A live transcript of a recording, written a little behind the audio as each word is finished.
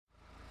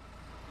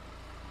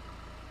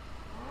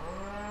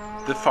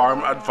the Farm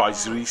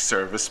Advisory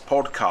Service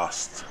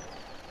podcast.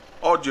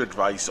 Audio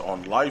advice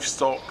on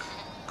livestock,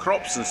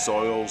 crops and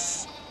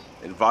soils,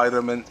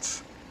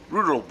 environment,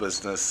 rural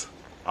business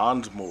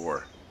and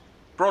more.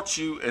 Brought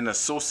to you in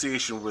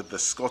association with the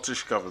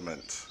Scottish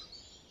Government.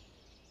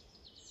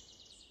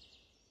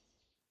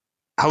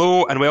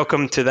 Hello and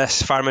welcome to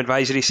this Farm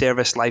Advisory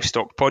Service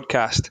Livestock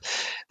podcast.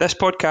 This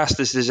podcast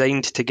is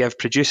designed to give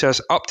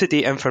producers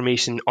up-to-date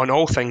information on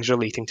all things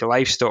relating to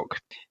livestock.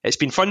 It's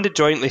been funded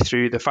jointly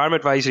through the Farm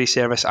Advisory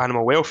Service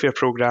Animal Welfare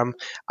Programme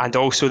and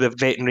also the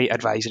Veterinary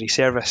Advisory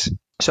Service.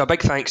 So a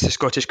big thanks to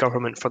Scottish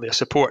Government for their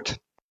support.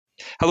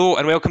 Hello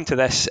and welcome to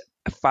this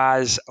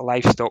FAS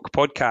Livestock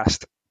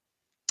podcast.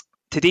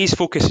 Today's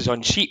focus is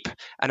on sheep,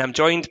 and I'm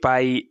joined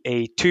by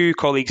two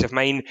colleagues of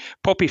mine,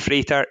 Poppy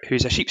Frater,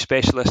 who's a sheep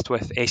specialist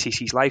with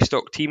SAC's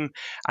livestock team,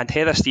 and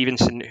Heather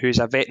Stevenson, who's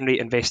a Veterinary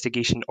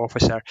Investigation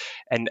Officer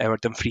in our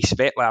Dumfries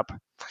Vet Lab.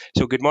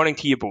 So good morning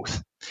to you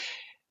both.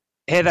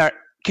 Heather,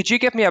 could you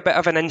give me a bit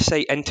of an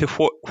insight into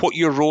what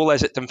your role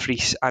is at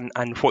Dumfries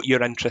and what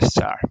your interests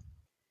are?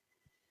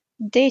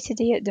 Day to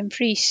day at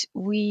Dumfries,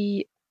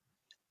 we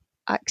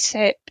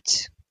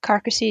accept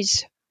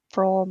carcasses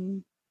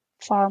from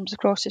farms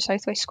across the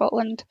southwest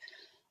Scotland.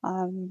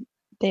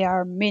 They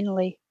are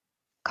mainly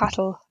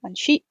cattle and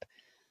sheep,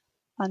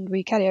 and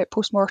we carry out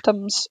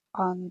postmortems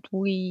and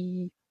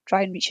we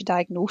try and reach a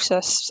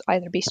diagnosis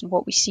either based on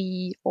what we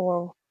see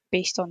or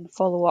based on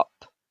follow-up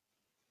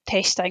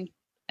testing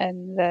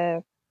in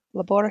the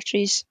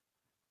laboratories,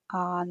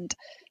 and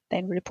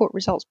then we report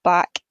results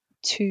back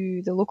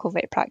to the local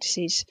vet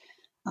practices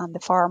and the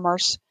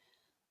farmers.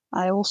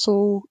 I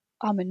also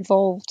am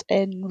involved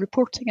in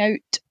reporting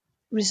out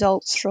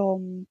results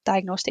from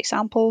diagnostic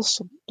samples,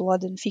 so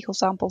blood and fecal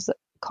samples that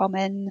come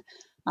in,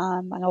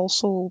 and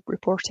also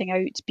reporting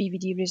out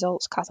BVD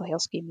results, cattle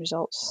health scheme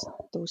results,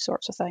 those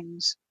sorts of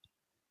things.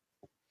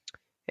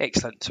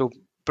 Excellent. So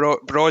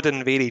broad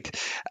and varied.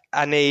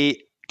 And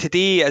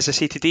today, as I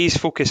say, today's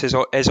focus is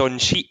on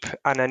sheep,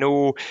 and I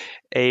know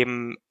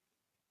an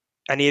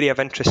area of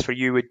interest for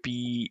you would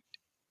be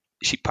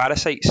sheep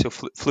parasites, so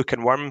fluke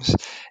and worms,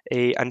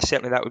 and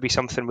certainly that would be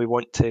something we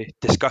want to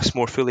discuss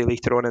more fully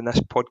later on in this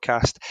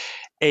podcast.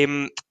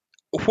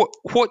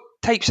 What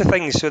types of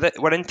things, so that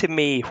we're into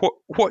May,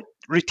 what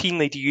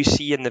routinely do you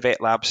see in the vet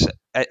labs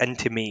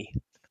into May?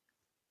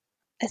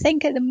 I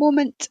think at the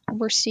moment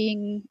we're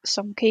seeing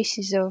some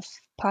cases of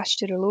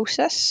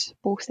pasteurellosis,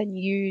 both in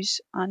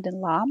ewes and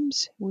in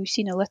lambs. We've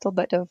seen a little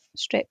bit of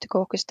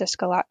Streptococcus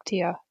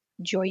dysgalactia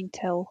joint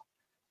ill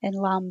in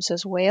lambs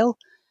as well.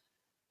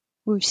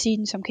 We've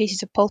seen some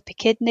cases of pulpy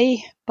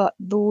kidney, but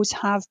those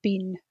have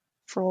been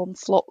from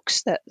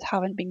flocks that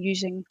haven't been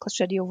using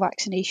clostridial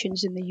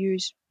vaccinations in the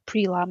ewes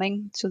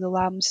pre-lambing, so the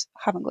lambs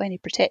haven't got any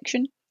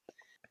protection.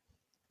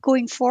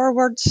 Going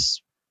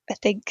forwards, I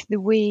think the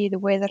way the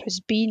weather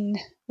has been,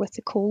 with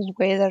the cold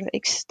weather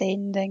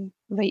extending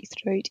right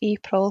throughout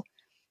April,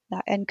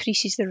 that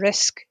increases the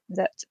risk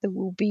that there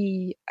will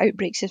be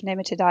outbreaks of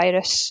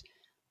nematodirus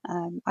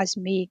as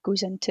May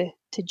goes into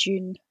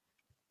June.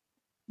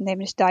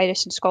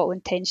 Nematodirus in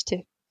Scotland tends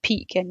to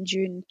peak in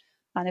June,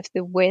 and if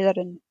the weather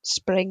in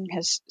spring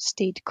has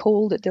stayed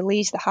cold, it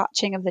delays the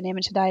hatching of the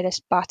nematodirus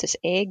batis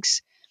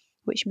eggs,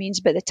 which means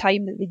by the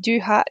time that they do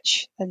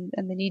hatch, and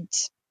they need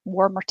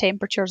warmer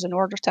temperatures in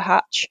order to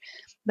hatch,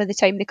 by the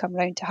time they come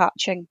round to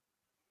hatching,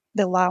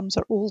 the lambs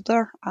are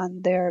older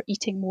and they're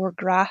eating more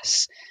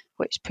grass,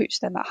 which puts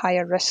them at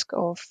higher risk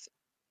of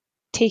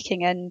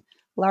taking in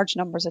large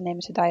numbers of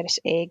nematodirus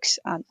eggs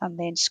and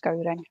then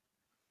scouring.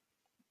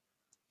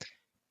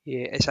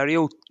 Yeah, it's a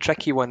real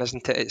tricky one,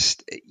 isn't it?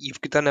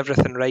 You've done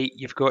everything right.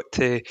 You've got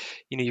to,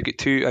 you've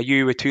got a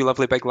ewe with two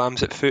lovely big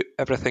lambs at foot,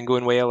 everything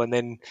going well, and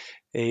then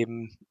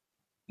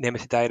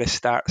nematodirus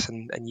starts,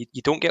 and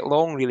you don't get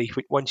long really.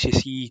 Once you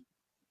see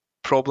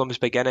problems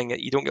beginning,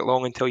 you don't get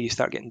long until you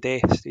start getting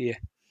deaths, do you?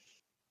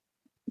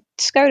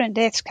 Scouring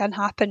deaths can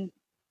happen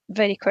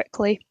very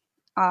quickly,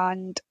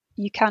 and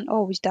you can't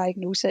always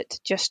diagnose it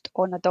just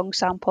on a dung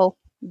sample,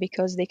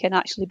 because they can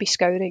actually be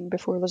scouring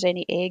before there's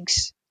any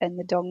eggs in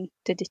the dung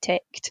to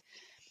detect.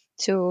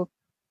 So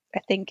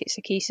I think it's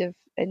a case of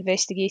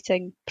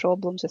investigating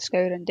problems with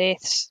scouring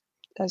deaths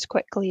as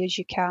quickly as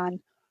you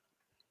can.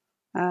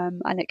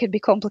 And it can be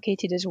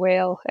complicated as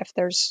well if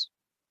there's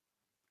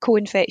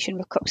co-infection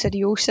with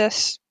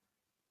coccidiosis.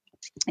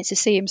 It's the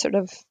same sort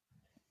of,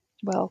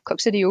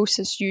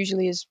 coccidiosis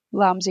usually is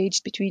lambs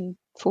aged between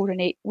 4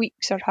 and 8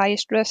 weeks are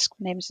highest risk.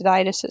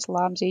 Nematodirus, it's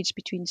lambs aged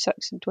between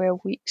 6 and 12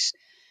 weeks.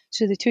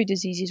 So the two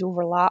diseases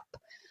overlap,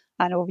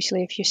 and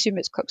obviously if you assume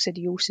it's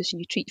coccidiosis and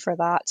you treat for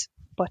that,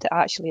 but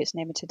actually it's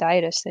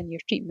nematodirus, then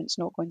your treatment's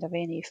not going to have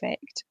any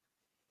effect.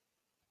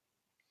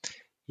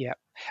 Yeah,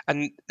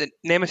 and the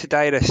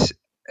nematodirus,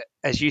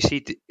 as you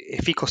said,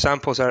 fecal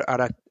samples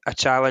are a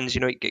challenge.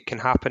 It can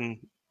happen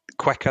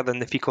quicker than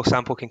the fecal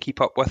sample can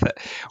keep up with it.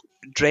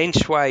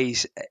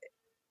 Drench-wise,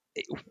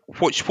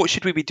 what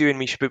should we be doing?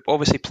 We should be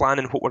obviously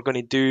planning what we're going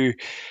to do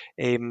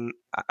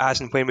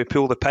as and when we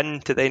pull the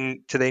pin to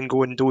then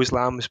go and dose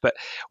lambs. But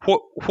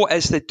what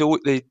is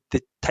the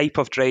type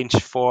of drench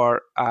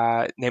for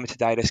a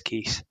nematodirus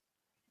case?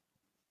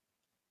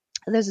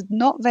 There's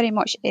not very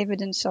much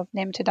evidence of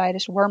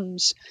nematodirus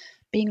worms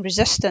being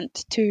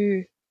resistant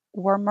to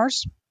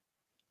wormers.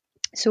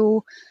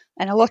 So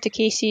in a lot of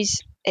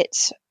cases,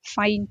 it's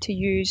fine to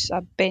use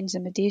a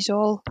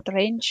benzimidazole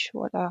drench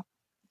or a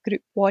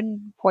group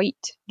 1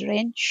 white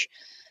drench.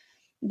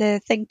 The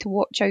thing to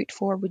watch out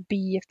for would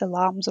be if the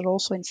lambs are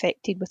also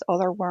infected with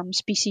other worm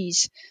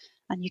species.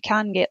 And you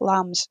can get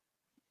lambs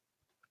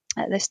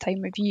at this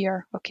time of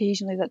year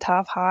occasionally that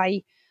have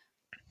high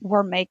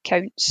worm egg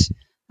counts,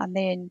 and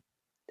then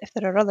if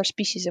there are other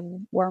species of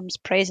worms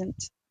present,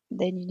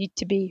 then you need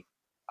to be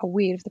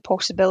aware of the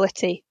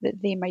possibility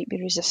that they might be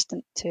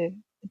resistant to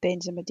the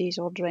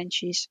benzimidazole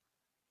drenches.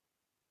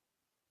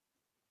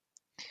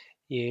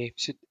 Yeah,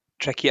 so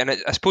tricky. And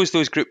I suppose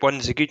those group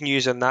ones, the good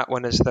news on that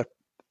one is they're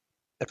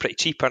pretty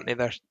cheap, aren't they?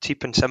 They're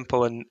cheap and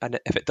simple, and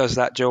if it does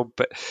that job.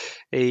 But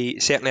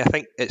certainly I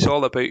think it's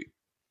all about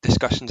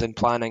discussions and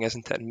planning,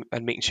 isn't it?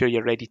 And making sure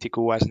you're ready to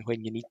go as and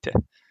when you need to.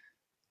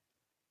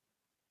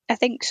 I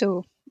think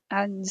so.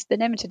 And the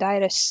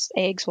nematodirus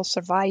eggs will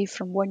survive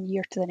from 1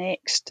 year to the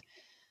next.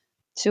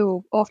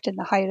 So often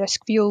the high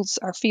risk fields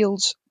are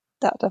fields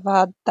that have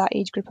had that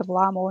age group of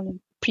lamb on in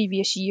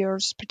previous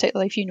years,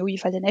 particularly if you know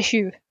you've had an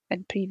issue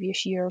in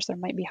previous years, there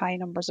might be high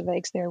numbers of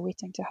eggs there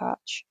waiting to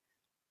hatch.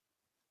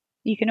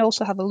 You can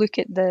also have a look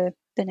at the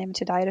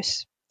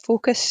nematodirus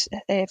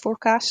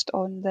forecast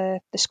on the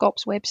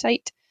SCOPS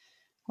website,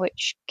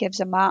 which gives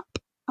a map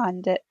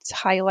and it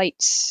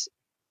highlights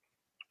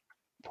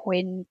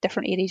when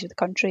different areas of the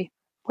country,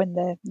 when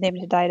the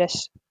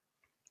nematodirus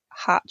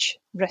hatch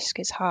risk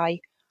is high.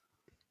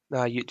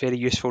 Very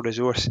useful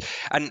resource.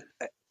 And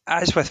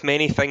as with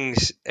many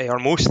things, or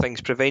most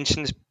things,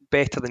 prevention's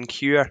better than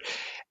cure.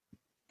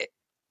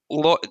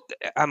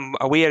 I'm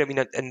aware,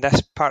 in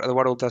this part of the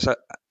world, there's a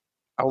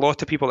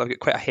lot of people that have got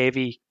quite a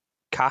heavy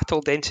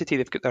cattle density.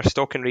 They've got their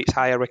stocking rates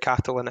higher with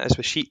cattle than it is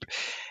with sheep.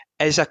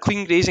 Is a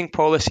clean grazing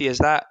policy, is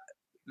that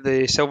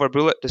the silver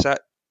bullet? Does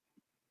that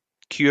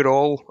cure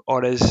all,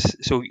 or is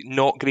so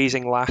not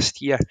grazing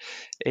last year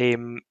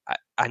and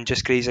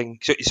just grazing,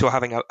 so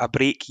having a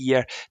break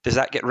year, does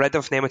that get rid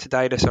of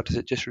nematodirus or does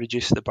it just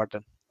reduce the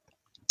burden?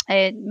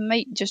 It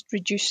might just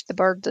reduce the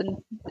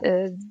burden.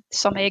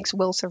 Some eggs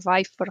will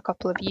survive for a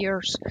couple of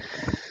years,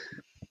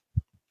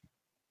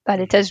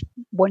 and it is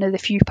one of the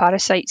few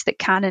parasites that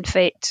can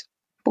infect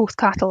both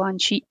cattle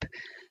and sheep,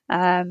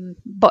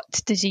 but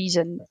disease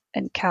in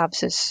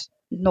calves is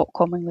not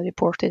commonly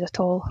reported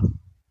at all.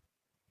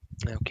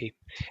 Okay.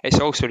 It's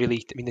also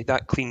really,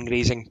 that clean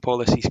grazing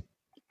policy is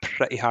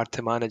pretty hard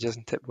to manage,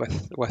 isn't it,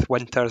 with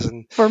winters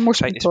and for most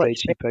trying to people, spread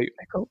sheep out.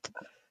 Difficult.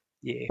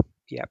 Yeah,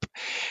 yep.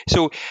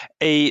 So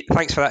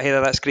thanks for that,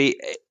 Heather, that's great.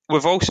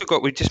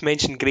 We just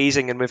mentioned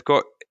grazing, and we've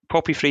got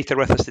Poppy Frater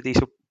with us today.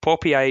 So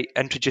Poppy I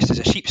introduced as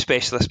a sheep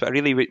specialist, but I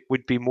really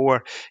would be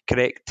more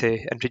correct to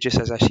introduce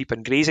as a sheep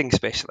and grazing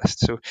specialist.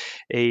 So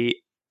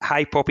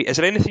hi, Poppy. Is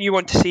there anything you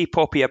want to say,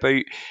 Poppy,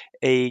 about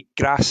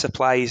grass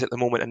supplies at the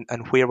moment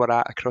and where we're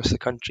at across the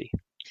country?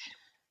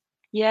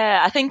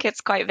 Yeah, I think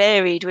it's quite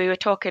varied. We were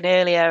talking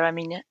earlier,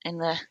 in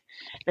the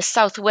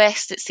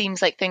southwest, it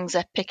seems like things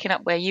are picking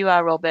up where you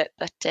are, Robert,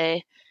 but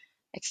it's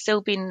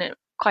still been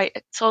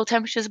soil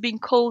temperatures have been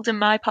cold in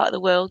my part of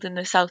the world, in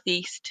the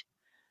southeast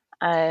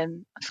of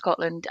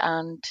Scotland,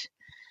 and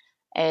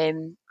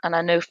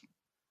I know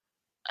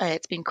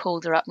it's been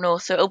colder up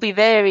north, so it'll be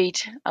varied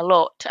a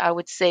lot. I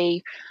would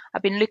say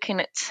I've been looking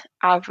at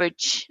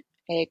average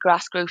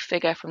grass growth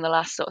figure from the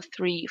last sort of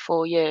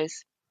 3-4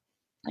 years.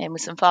 And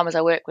with some farmers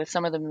I work with,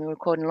 some of them are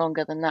recording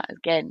longer than that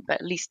again, but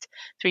at least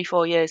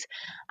 3-4 years.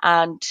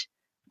 And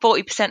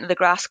 40% of the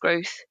grass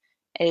growth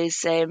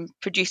is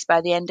produced by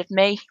the end of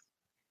May.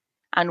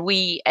 And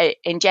we,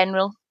 in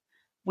general,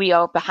 we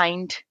are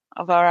behind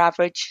of our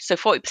average. So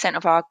 40%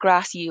 of our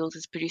grass yield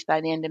is produced by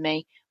the end of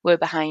May. We're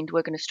behind.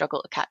 We're going to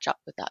struggle to catch up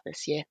with that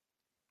this year.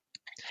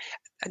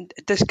 And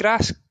does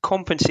grass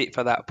compensate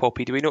for that,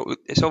 Poppy? Do we know?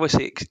 It's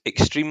obviously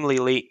extremely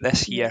late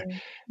this year.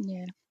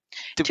 Yeah.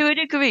 To a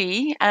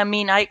degree,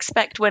 I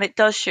expect when it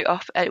does shoot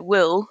off, it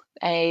will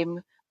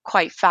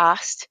quite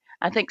fast.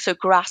 I think so.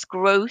 Grass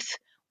growth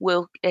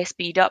will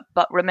speed up,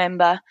 but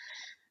remember,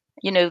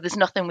 there's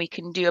nothing we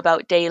can do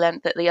about day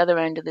length at the other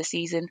end of the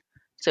season.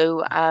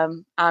 So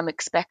I'm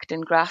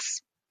expecting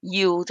grass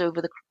yield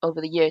over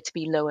the year to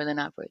be lower than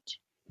average.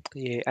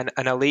 Yeah,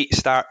 and a late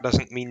start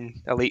doesn't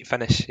mean a late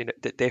finish.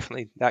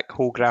 Definitely that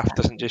whole graph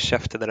doesn't just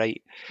shift to the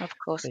right. Of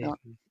course not.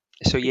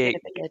 So yeah,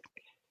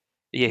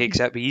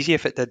 exactly. Easy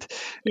if it did.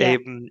 Yeah.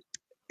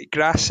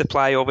 Grass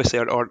supply, obviously,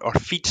 or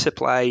feed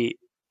supply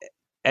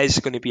is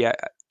going to be a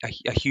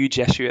huge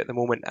issue at the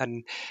moment,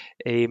 and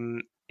I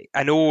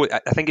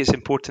think it's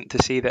important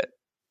to say that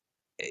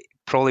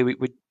probably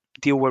we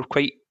deal. We're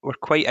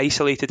quite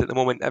isolated at the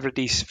moment.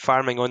 Everybody's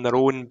farming on their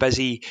own,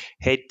 busy,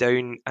 head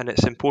down, and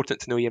it's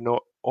important to know you're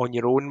not on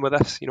your own with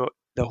this.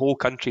 The whole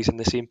country's in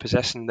the same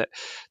position, that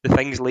the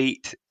thing's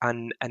late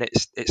and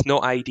it's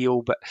not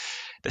ideal, but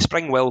the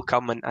spring will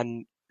come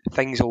and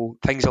things will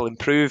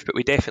improve. But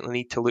we definitely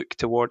need to look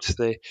towards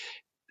the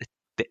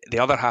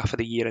other half of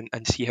the year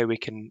and see how we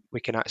can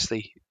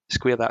actually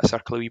square that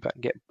circle a wee bit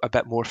and get a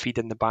bit more feed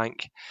in the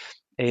bank.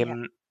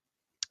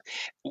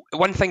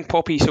 One thing,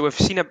 Poppy, so we've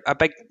seen a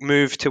big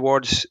move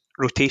towards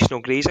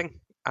rotational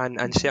grazing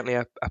and certainly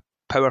a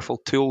powerful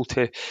tool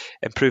to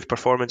improve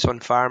performance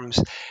on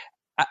farms.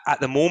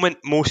 At the moment,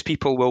 most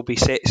people will be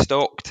set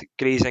stocked,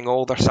 grazing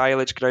all their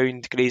silage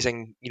ground,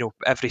 grazing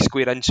every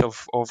square inch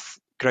of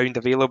ground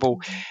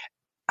available.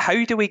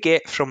 How do we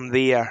get from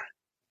there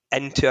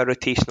into a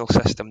rotational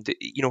system?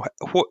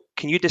 What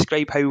can you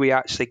describe how we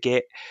actually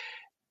get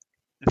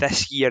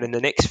this year, in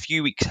the next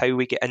few weeks, how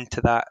we get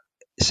into that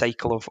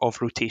cycle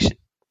of rotation?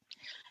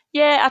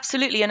 Yeah,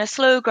 absolutely. And a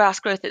slow grass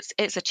growth,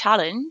 it's a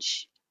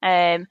challenge.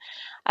 But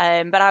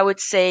I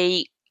would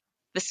say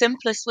the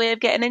simplest way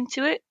of getting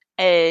into it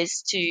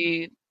is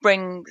to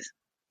bring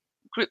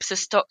groups of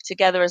stock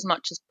together as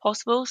much as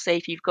possible. Say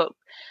if you've got,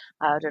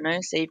 I don't know,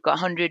 say you've got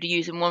 100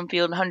 ewes in one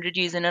field and 100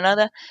 ewes in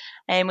another,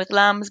 and with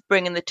lambs,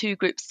 bringing the two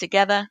groups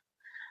together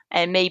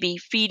and maybe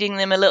feeding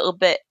them a little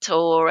bit,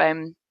 or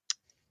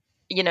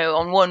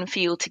on one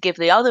field to give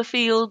the other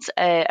fields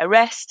a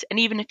rest. And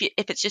even if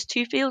it's just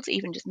two fields,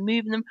 even just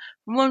moving them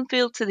from one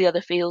field to the other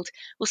field,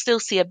 we'll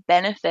still see a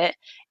benefit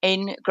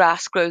in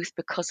grass growth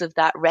because of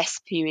that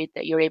rest period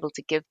that you're able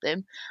to give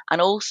them.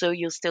 And also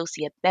you'll still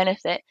see a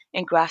benefit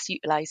in grass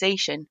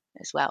utilization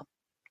as well.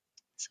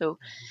 So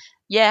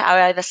yeah,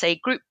 I either say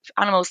group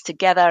animals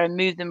together and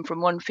move them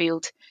from one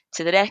field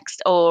to the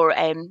next, or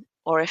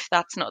if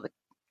that's not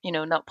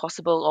not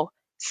possible, or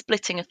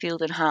splitting a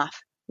field in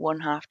half, one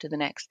half to the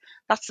next.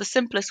 That's the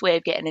simplest way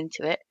of getting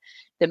into it.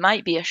 There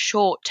might be a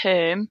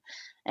short-term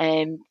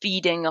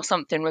feeding or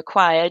something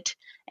required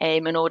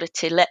in order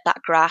to let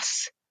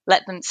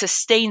them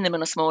sustain them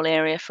in a small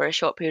area for a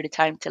short period of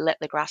time to let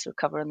the grass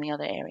recover in the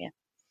other area.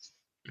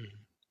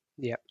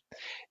 Yeah,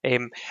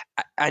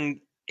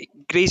 and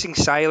grazing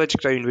silage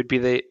ground would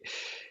be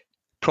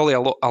probably a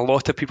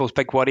lot of people's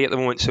big worry at the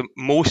moment. So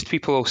most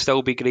people will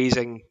still be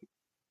grazing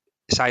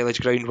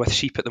silage ground with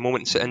sheep at the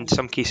moment, so in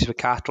some cases with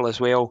cattle as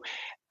well.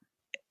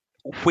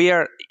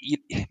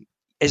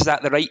 Is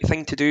that the right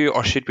thing to do,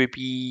 or should we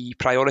be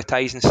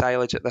prioritising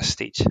silage at this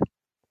stage?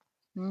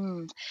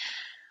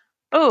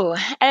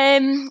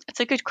 It's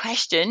a good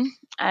question.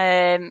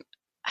 I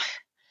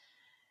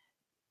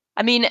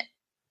mean,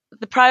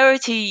 the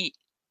priority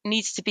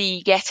needs to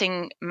be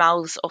getting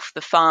mouths off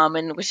the farm,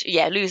 and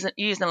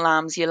using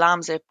lambs. Your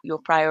lambs are your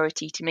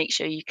priority to make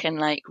sure you can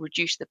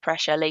reduce the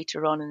pressure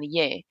later on in the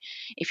year.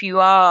 If you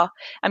are,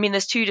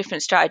 there's two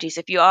different strategies.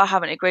 If you are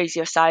having to graze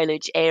your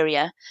silage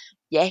area,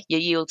 your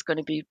yield's going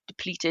to be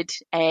depleted,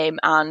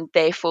 and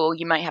therefore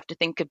you might have to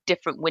think of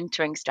different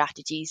wintering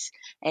strategies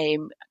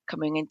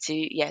coming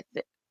into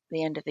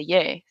the end of the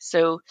year.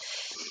 So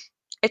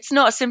it's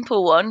not a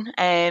simple one.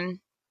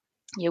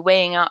 You're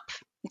weighing up.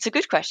 It's a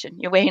good question.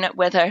 You're weighing up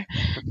whether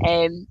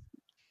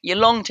your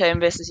long term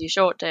versus your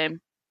short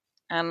term,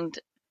 and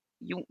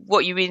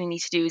what you really need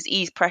to do is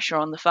ease pressure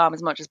on the farm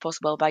as much as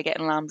possible by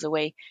getting lambs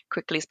away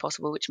quickly as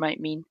possible, which might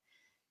mean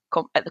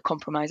at the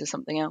compromise of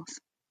something else.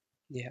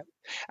 Yeah,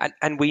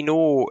 and we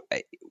know,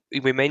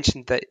 we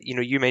mentioned that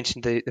you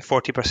mentioned the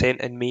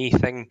 40% in May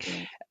thing.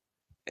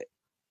 Yeah.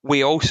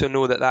 We also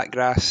know that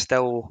grass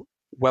still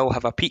will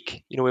have a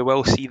peak. We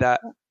will see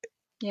that.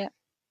 Yeah.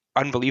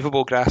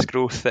 Unbelievable grass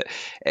growth, that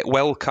it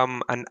will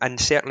come, and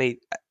certainly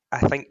I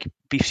think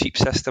beef sheep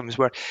systems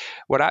were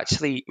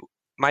actually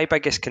my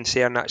biggest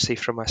concern, actually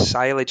from a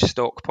silage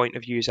stock point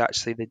of view, is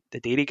actually the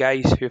dairy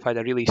guys who have had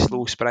a really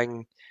slow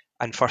spring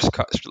and first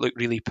cuts look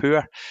really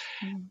poor.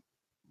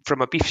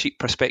 From a beef sheep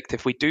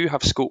perspective, we do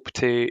have scope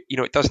to,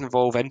 it doesn't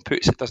involve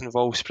inputs, it doesn't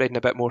involve spreading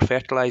a bit more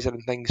fertilizer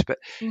and things, but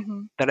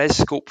there is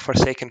scope for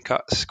second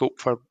cuts, scope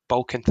for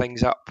bulking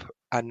things up,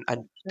 and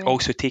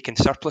also taking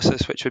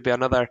surpluses, which would be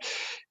another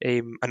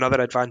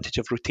advantage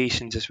of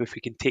rotations, is if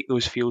we can take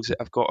those fields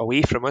that have got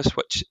away from us,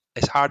 which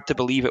is hard to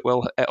believe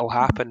it'll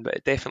happen, but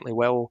it definitely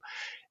will.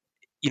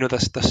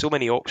 There's so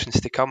many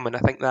options to come, and I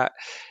think that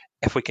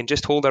if we can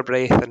just hold our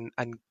breath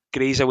and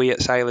graze away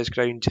at silage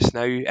ground just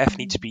now, if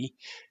needs be,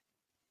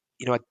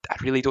 I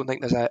really don't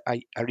think there's a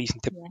reason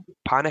to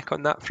panic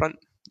on that front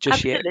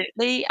just yet.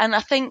 Absolutely, and I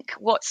think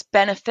what's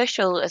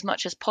beneficial as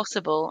much as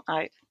possible,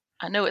 I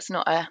know it's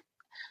not a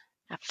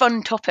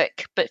fun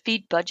topic, but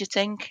feed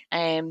budgeting.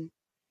 There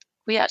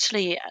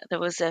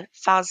was a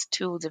FAS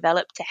tool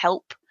developed to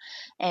help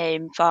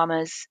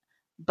farmers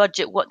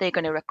budget what they're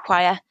going to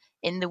require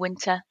in the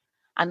winter,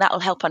 and that will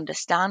help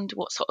understand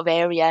what sort of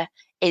area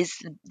is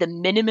the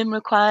minimum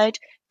required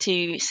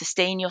to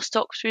sustain your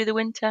stock through the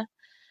winter.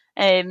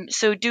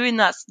 So doing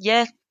that,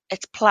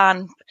 it's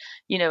plan.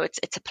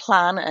 It's a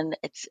plan, and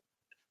it's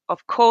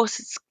of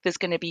course, there's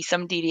going to be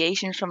some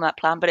deviations from that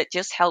plan, but it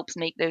just helps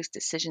make those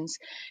decisions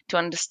to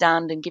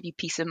understand and give you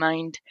peace of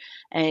mind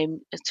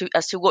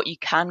as to what you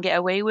can get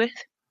away with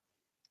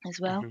as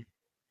well.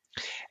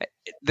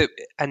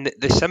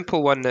 The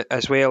simple one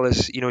as well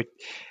is,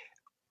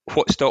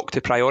 what stock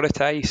to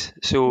prioritise.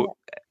 So,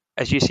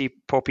 as you say,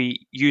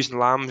 Poppy, using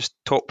lambs,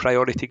 top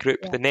priority group.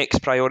 The next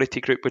priority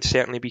group would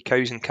certainly be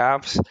cows and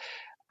calves,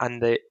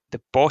 and the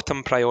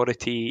bottom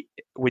priority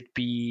would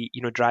be,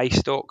 dry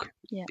stock,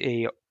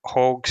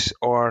 hogs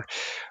or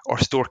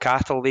store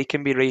cattle. They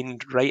can be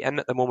reined right in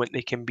at the moment.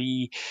 They can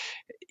be,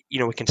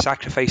 we can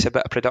sacrifice a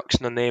bit of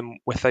production on them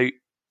without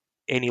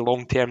any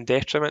long-term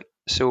detriment.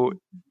 So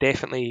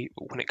definitely,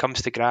 when it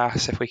comes to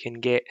grass, if we can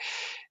get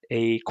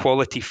a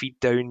quality feed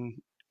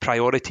down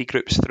priority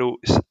groups'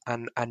 throats,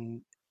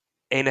 and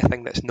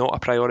anything that's not a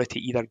priority,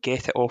 either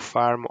get it off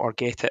farm or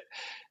get it,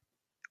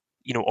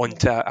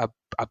 onto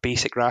a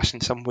basic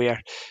ration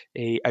somewhere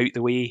out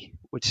the way,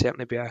 would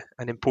certainly be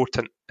an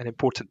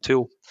important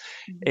tool.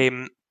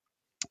 Do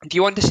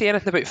you want to say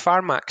anything about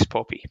Pharmax,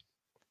 Poppy?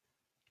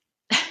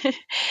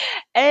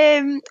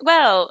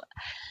 Well,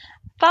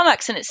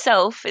 Pharmax in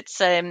itself, it's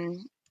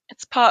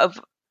part of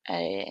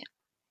a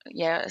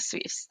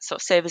suite of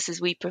sort of services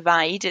we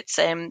provide. It's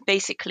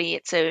basically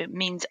it's a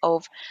means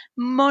of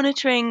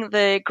monitoring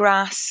the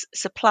grass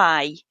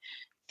supply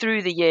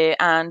through the year,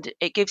 and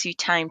it gives you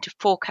time to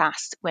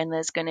forecast when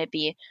there's going to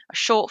be a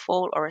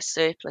shortfall or a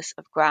surplus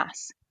of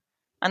grass.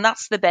 And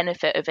that's the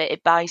benefit of it.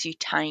 It buys you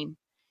time,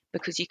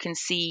 because you can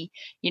see,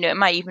 it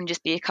might even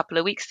just be a couple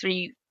of weeks,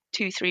 3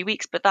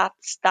 weeks, but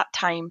that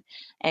time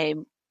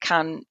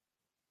can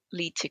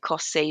lead to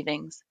cost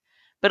savings.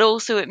 But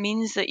also it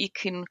means that you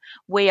can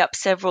weigh up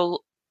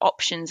several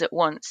options at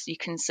once. You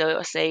can sort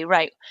of say,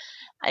 right,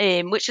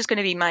 which is going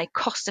to be my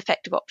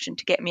cost-effective option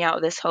to get me out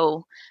of this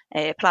hole?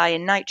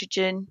 Applying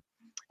nitrogen,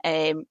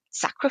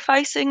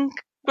 sacrificing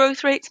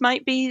growth rates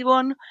might be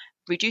one,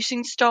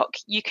 reducing stock.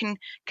 You can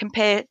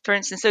compare, for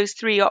instance, those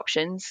 3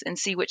 options and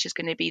see which is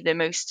going to be the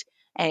most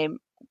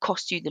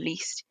cost you the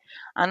least.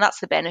 And that's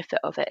the benefit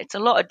of it. It's a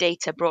lot of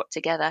data brought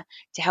together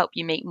to help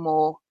you make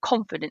more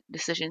confident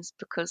decisions,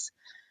 because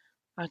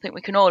I think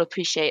we can all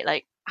appreciate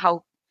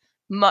how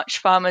much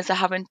farmers are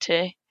having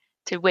to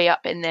weigh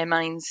up in their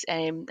minds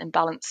and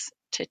balance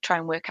to try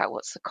and work out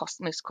what's the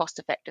most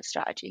cost-effective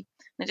strategy.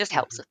 And it just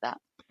helps with that.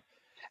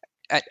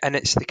 And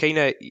it's the kind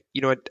of,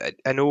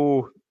 I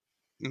know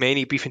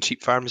many beef and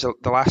sheep farms,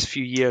 the last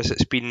few years,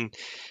 it's been,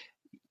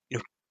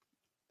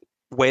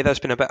 weather's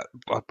been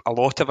a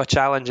lot of a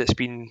challenge. It's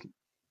been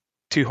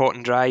too hot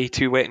and dry,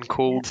 too wet and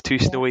cold, too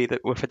snowy,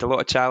 that we've had a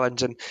lot of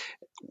challenge. And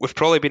we've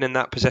probably been in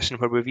that position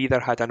where we've either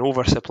had an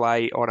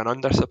oversupply or an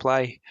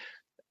undersupply.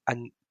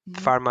 And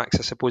Pharmax,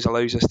 I suppose,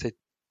 allows us to,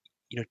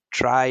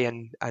 try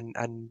and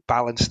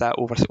balance that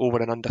over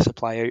and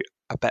undersupply out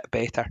a bit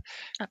better.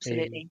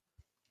 Absolutely.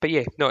 But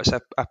it's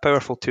a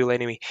powerful tool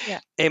anyway.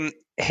 Yeah.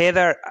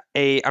 Heather,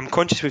 I'm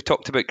conscious we've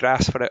talked about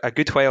grass for a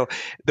good while.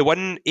 The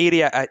one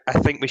area I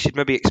think we should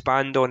maybe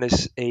expand on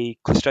is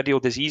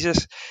clostridial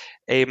diseases.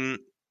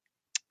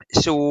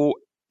 So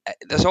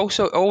there's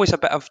also always a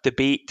bit of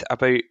debate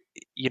about,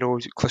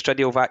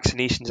 clostridial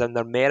vaccinations and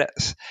their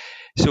merits.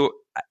 So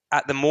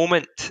at the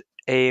moment,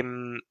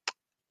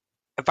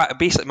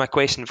 basically my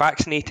question,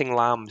 vaccinating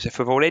lambs, if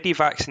we've already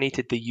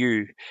vaccinated the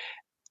ewe,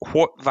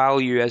 what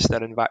value is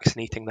there in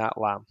vaccinating that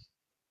lamb?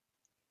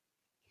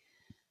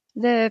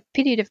 The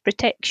period of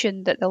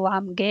protection that the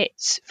lamb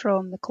gets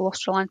from the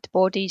colostral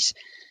antibodies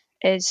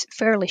is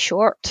fairly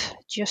short,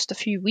 just a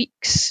few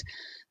weeks.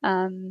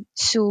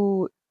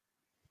 So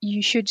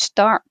you should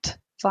start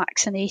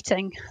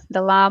vaccinating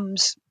the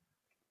lambs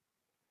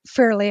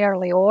fairly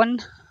early on,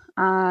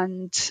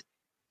 and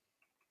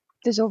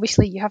there's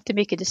obviously, you have to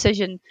make a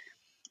decision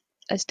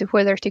as to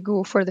whether to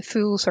go for the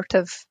full sort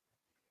of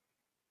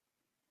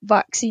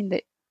vaccine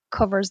that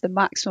covers the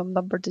maximum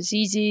number of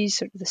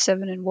diseases, or the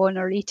 7-in-1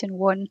 or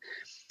 8-in-1,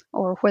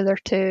 or whether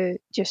to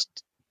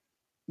just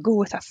go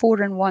with a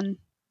 4-in-1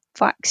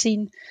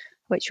 vaccine,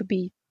 which would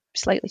be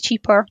slightly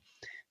cheaper.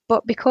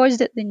 But because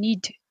that they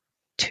need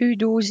 2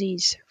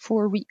 doses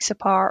 4 weeks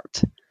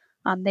apart,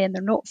 and then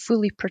they're not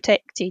fully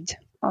protected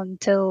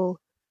until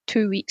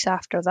 2 weeks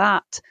after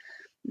that,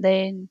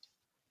 then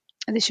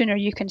the sooner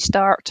you can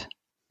start,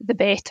 the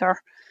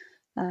better.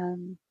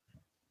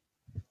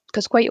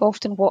 Because quite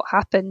often what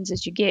happens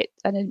is you get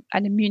an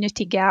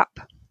immunity gap,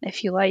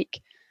 if you like.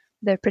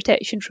 The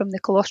protection from the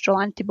colostral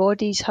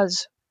antibodies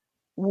has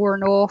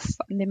worn off,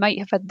 and they might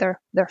have had their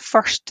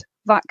first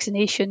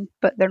vaccination,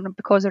 but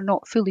because they're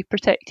not fully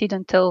protected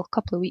until a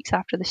couple of weeks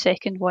after the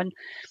second one,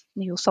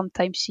 you'll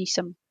sometimes see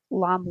some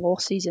lamb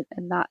losses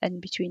in that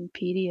in-between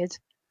period.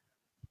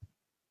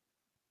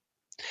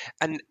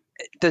 And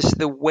does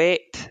the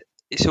wet,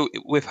 so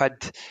we're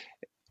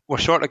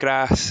short of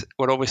grass,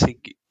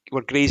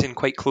 we're grazing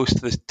quite close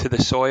to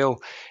the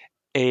soil.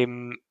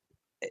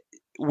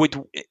 Would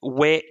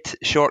wet,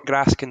 short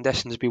grass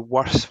conditions be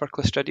worse for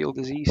clostridial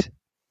disease?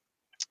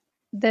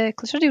 The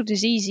clostridial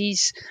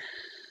diseases,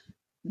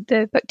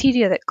 the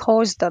bacteria that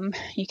cause them,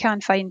 you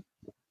can find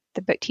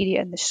the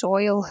bacteria in the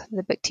soil.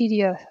 The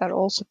bacteria are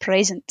also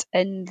present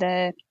in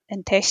the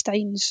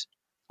intestines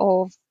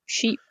of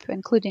sheep,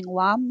 including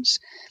lambs,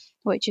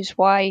 which is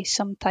why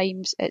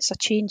sometimes it's a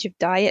change of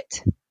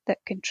diet that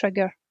can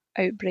trigger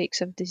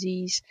outbreaks of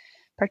disease,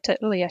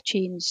 particularly a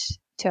change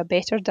to a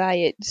better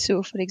diet.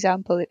 So, for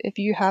example, if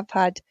you have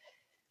had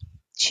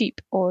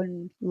sheep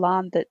on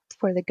land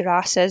where the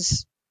grass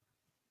is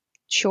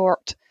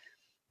short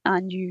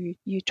and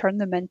you turn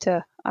them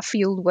into a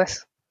field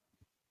with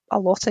a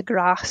lot of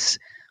grass,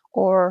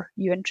 or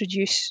you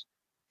introduce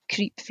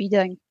creep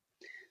feeding,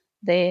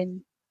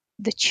 then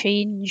the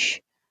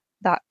change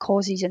that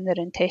causes in their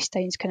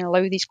intestines can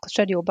allow these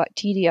Clostridial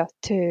bacteria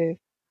to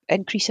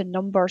increase in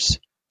numbers,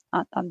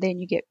 and then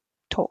you get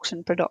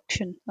toxin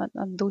production,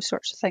 and those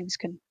sorts of things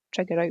can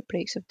trigger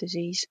outbreaks of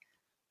disease.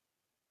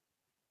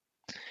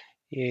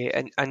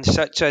 Yeah, and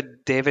such a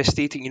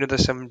devastating,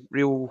 there's some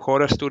real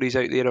horror stories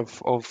out there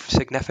of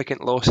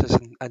significant losses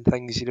and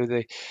things.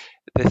 The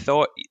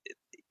thought,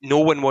 no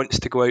one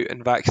wants to go out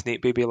and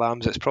vaccinate baby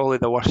lambs. It's probably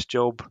the worst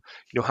job.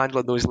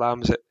 Handling those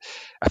lambs at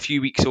a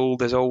few weeks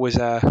old is always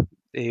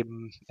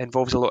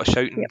involves a lot of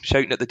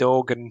shouting at the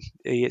dog, and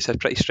it's a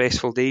pretty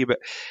stressful day, but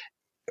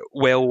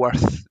well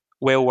worth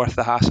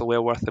the hassle,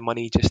 well worth the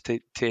money, just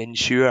to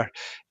ensure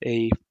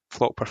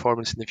flock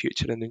performance in the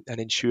future and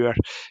ensure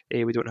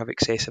we don't have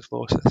excessive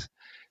losses.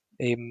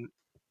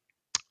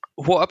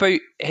 What about,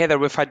 Heather?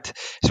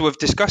 We've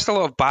discussed a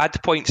lot of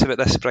bad points about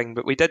this spring,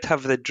 but we did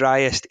have the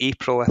driest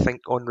April, I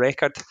think, on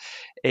record.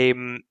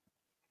 From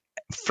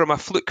a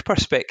fluke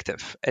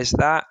perspective, is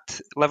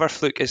that liver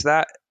fluke? Is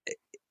that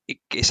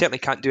it certainly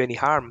can't do any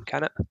harm,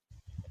 can it?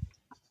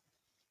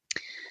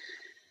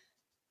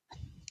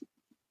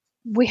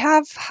 We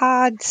have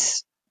had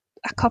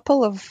a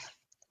couple of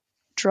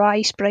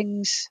dry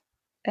springs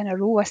in a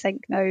row, I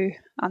think, now,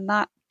 and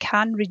that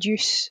can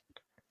reduce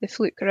the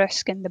fluke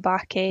risk in the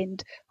back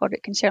end, or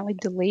it can certainly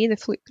delay the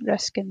fluke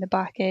risk in the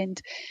back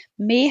end.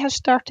 May has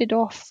started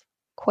off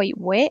quite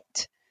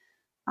wet,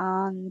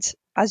 and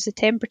as the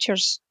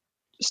temperatures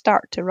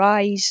start to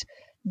rise,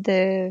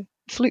 the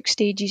fluke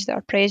stages that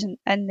are present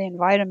in the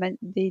environment,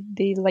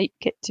 they like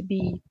it to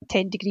be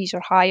 10 degrees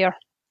or higher,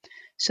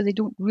 so they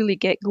don't really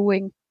get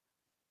going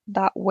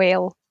that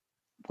well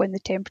when the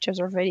temperatures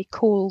are very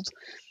cold.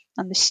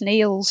 And the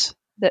snails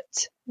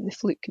that the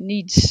fluke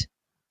needs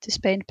to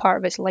spend part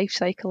of its life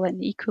cycle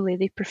in, equally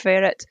they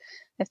prefer it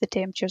if the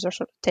temperatures are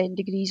sort of 10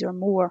 degrees or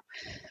more.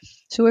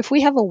 So if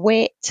we have a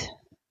wet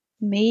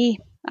May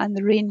and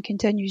the rain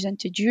continues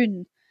into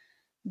June,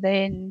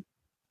 then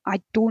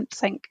I don't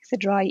think the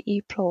dry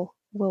April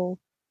will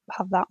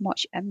have that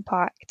much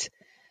impact.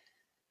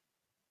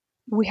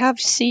 We have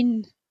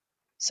seen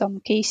some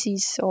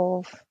cases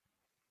of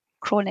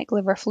chronic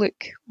liver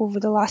fluke over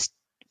the last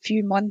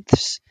few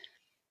months.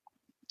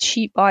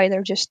 Sheep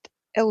either just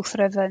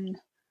ill-thriven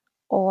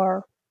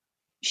or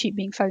sheep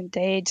being found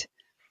dead.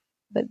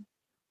 But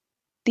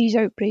these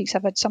outbreaks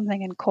have had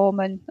something in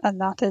common,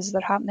 and that is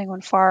they're happening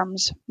on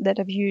farms that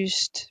have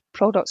used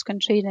products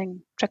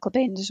containing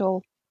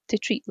triclopenzol to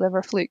treat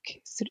liver fluke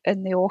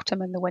in the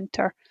autumn and the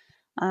winter.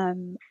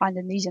 And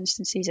in these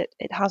instances,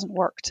 it hasn't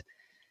worked.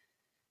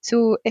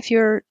 So if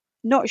you're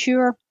not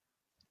sure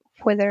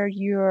whether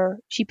your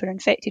sheep are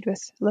infected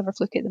with liver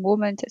fluke at the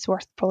moment, it's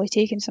worth probably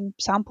taking some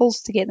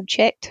samples to get them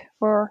checked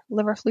for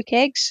liver fluke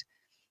eggs,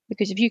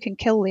 because if you can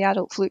kill the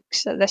adult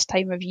flukes at this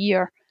time of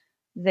year,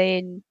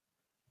 then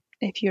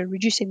if you're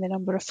reducing the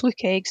number of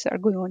fluke eggs that are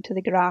going onto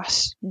the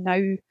grass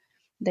now,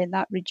 then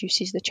that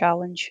reduces the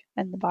challenge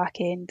in the back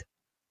end.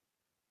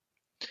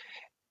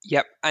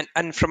 Yep,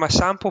 and from a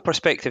sample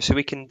perspective, so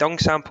we can dung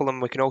sample them,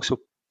 we can also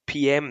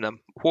PM them.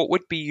 What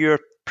would be your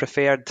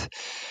preferred?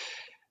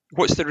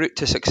 What's the route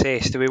to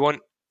success? Do we want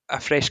a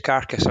fresh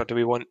carcass, or do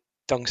we want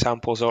dung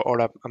samples, or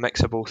a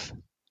mix of both?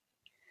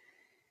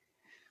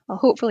 Well,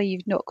 hopefully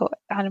you've not got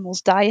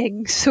animals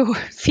dying, so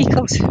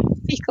fecal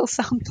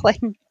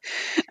sampling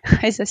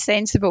is a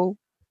sensible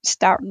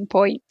starting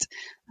point,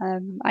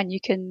 and you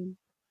can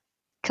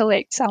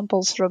collect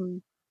samples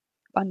from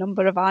a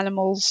number of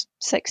animals,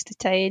 6 to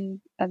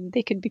 10, and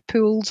they can be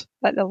pooled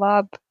at the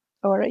lab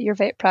or at your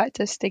vet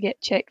practice to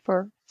get checked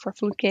for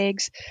fluke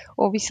eggs.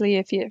 Obviously,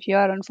 if you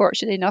are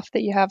unfortunate enough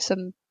that you have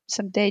some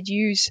dead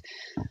ewes,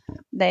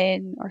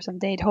 then, or some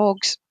dead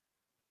hogs,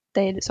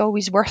 then it's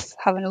always worth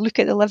having a look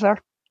at the liver.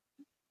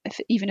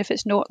 Even if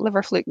it's not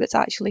liver fluke that's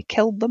actually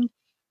killed them,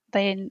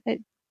 then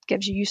it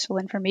gives you useful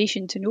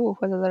information to know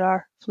whether there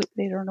are fluke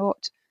there or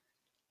not.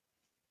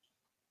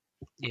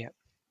 Yeah.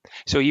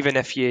 So even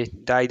if you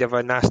died of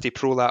a nasty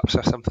prolapse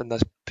or something,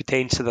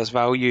 there's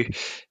value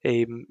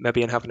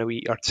maybe in having a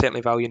wee, or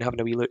certainly value in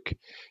having a wee look.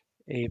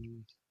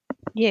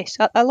 Yes,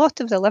 a lot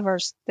of the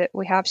livers that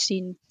we have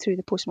seen through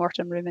the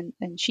post-mortem room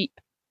in sheep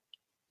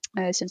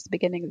since the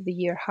beginning of the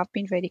year have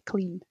been very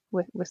clean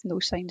with no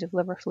signs of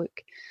liver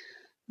fluke.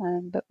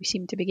 But we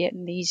seem to be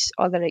getting these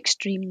other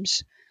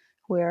extremes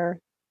where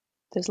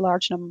there's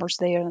large numbers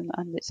there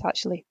and it's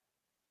actually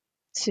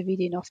severe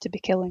enough to be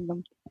killing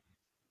them.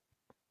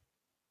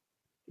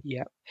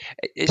 Yeah.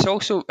 It's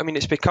also, I mean,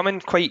 it's becoming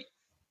quite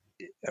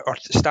or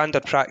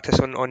standard practice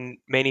on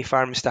many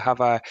farms to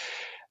have a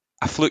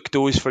fluke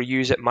dose for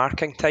use at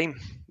marking time,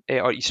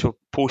 or so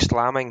post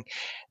lambing.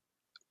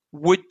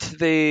 Would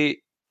I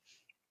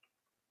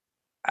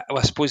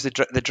suppose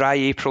the dry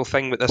April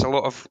thing, but there's a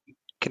lot of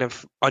kind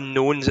of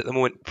unknowns at the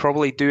moment.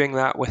 Probably doing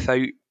that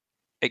without,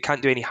 it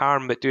can't do any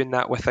harm, but doing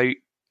that without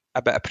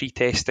a bit of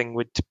pre-testing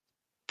would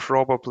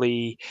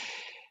probably,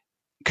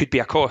 could be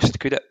a cost,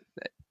 could it?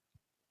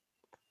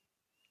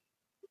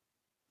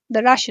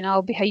 The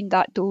rationale behind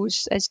that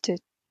dose is to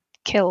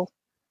kill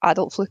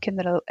adult fluke in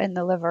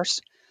the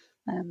livers,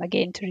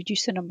 again to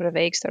reduce the number of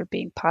eggs that are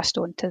being passed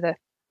on to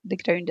the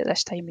ground at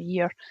this time of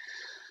year.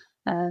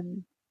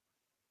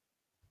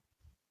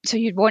 So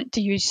you wouldn't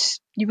be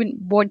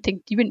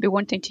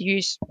wanting to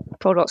use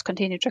products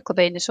containing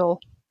triclobendazole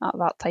at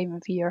that time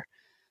of year.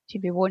 So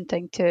you'd be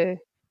wanting to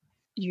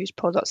use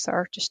products that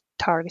are just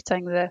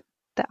targeting the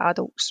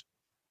adults.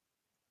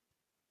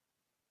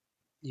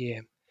 Yeah.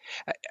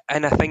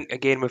 And I think,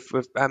 again,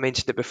 I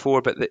mentioned it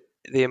before, but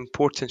the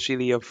importance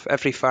really of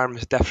every farm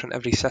is different,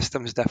 every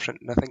system is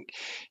different. And I think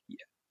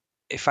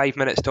 5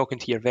 minutes talking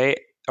to your vet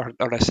or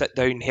a sit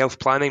down health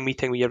planning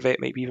meeting with your vet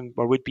might be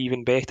would be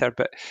even better.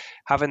 But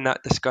having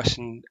that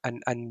discussion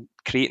and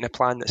creating a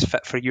plan that's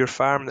fit for your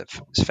farm,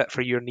 that's fit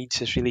for your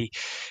needs is really,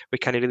 we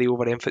kind of really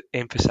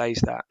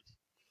overemphasize that.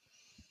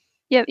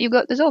 Yeah,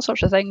 there's all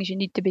sorts of things you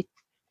need to be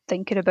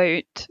thinking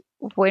about.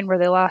 When were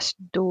they last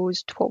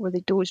dosed? What were they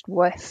dosed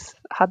with?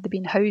 Had they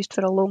been housed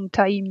for a long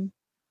time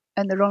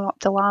in the run up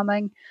to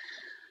lambing?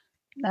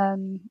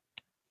 Because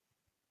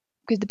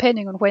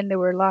depending on when they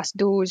were last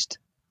dosed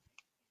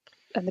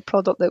and the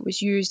product that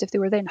was used, if they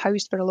were then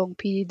housed for a long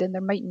period, then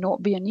there might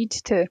not be a need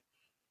to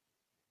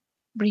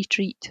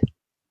retreat.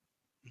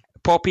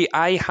 Poppy,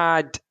 I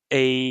had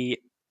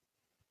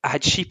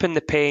sheep in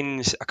the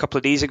pens a couple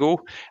of days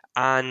ago,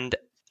 and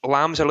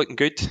lambs are looking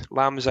good.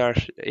 Lambs are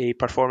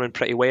performing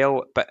pretty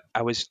well, but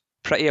I was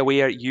pretty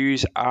aware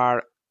ewes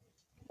are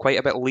quite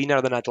a bit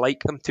leaner than I'd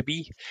like them to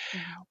be.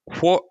 Mm-hmm.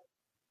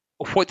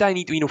 What do I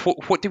need?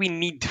 What do we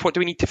need? What do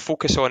we need to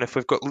focus on if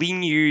we've got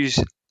lean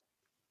ewes?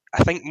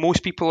 I think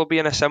most people will be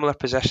in a similar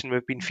position.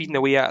 We've been feeding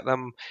away at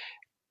them.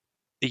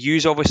 The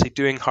ewes obviously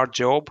doing her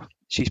job.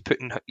 She's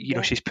putting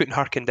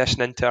her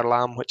condition into her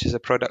lamb, which is a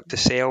product to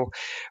sell.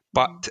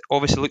 But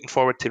obviously looking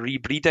forward to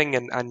rebreeding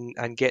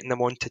and getting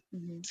them onto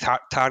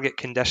target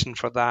condition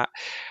for that.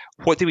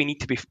 What do we need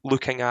to be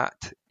looking at,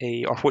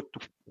 or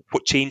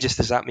what changes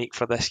does that make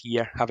for this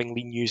year, having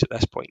lean ewes at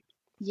this point?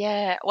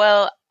 Yeah,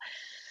 well,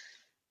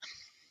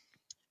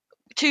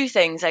 two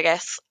things, I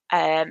guess.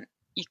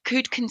 You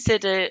could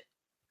consider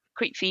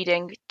creep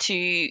feeding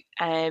to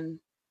kind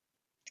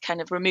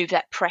of remove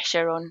that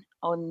pressure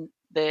on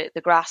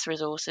the grass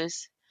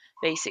resources,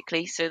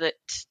 basically, so that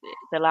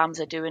the lambs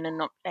are doing and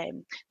not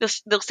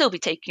they'll still be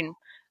taking,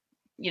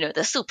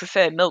 they'll still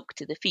prefer milk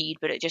to the feed,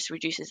 but it just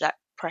reduces that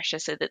pressure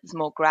so that there's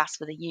more grass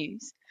for the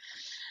ewes.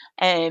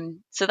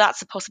 So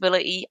that's a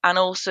possibility. And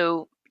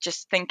also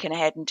just thinking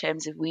ahead in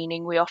terms of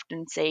weaning, we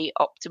often say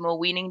optimal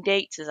weaning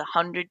dates is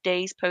 100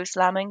 days post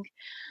lambing,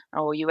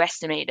 or you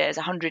estimate it as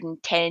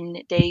 110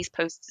 days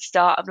post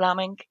start of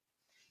lambing.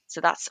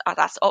 So that's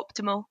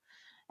optimal.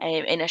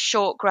 In a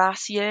short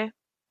grass year,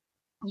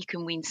 you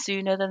can wean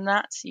sooner than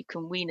that. So you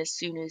can wean as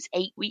soon as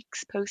 8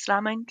 weeks post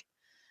lambing.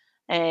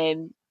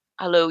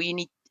 Although you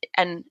need,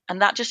 and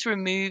that just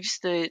removes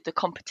the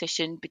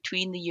competition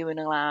between the ewe and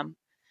a lamb.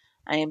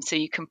 So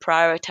you can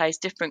prioritize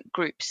different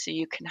groups. So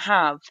you can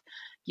have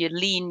your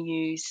lean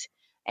ewes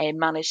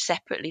managed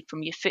separately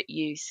from your fit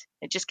ewes.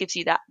 It just gives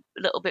you that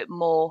little bit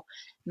more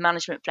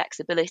management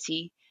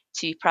flexibility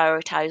to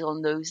prioritize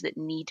on those that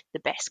need the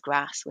best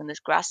grass. When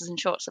there's grass is in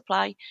short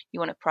supply, you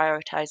want to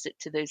prioritize it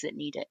to those that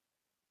need it.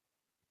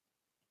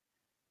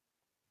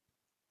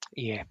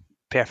 Yeah,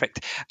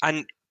 perfect.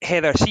 And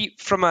Heather, see,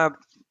 from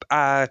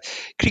a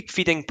creep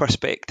feeding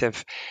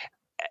perspective,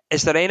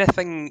 is there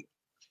anything,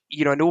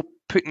 I know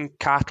putting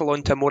cattle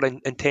onto a more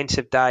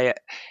intensive diet,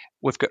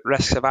 we've got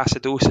risks of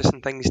acidosis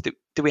and things.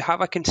 Do we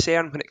have a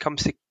concern when it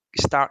comes to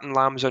starting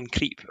lambs on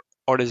creep,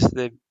 or is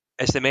the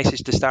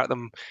message to start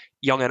them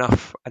young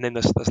enough and then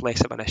there's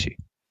less of an issue?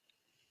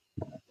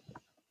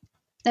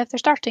 If they're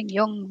starting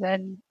young,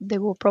 then they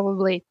will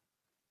probably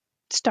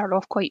start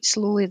off quite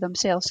slowly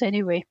themselves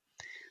anyway.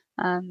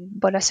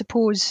 But I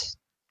suppose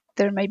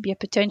there might be a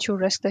potential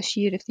risk this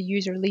year if the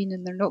ewes are lean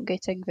and they're not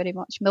getting very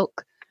much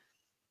milk,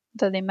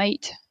 that they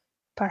might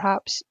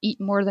perhaps eat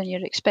more than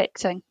you're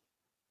expecting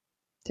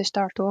to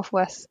start off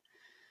with.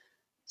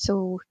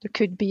 So there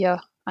could be an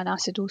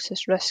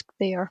acidosis risk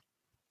there.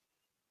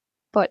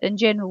 But in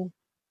general,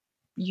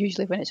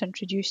 usually when it's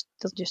introduced,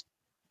 they'll just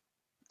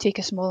take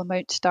a small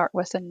amount to start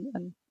with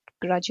and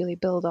gradually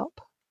build up.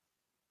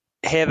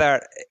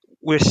 Heather,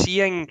 we're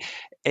seeing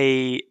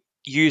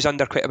ewes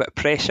under quite a bit of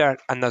pressure,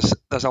 and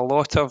there's a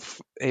lot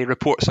of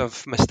reports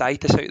of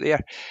mastitis out there.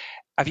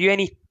 Have you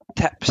any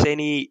tips,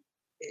 any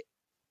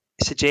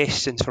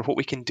suggestions for what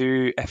we can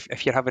do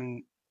if you're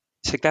having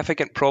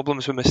significant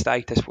problems with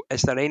mastitis?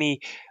 Is there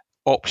any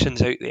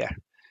options out there?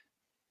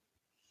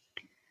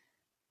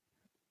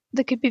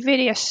 There could be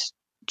various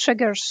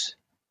triggers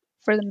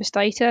for the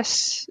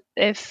mastitis.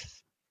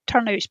 If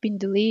turnout's been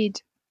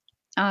delayed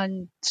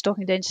and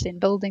stocking density in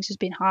buildings has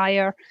been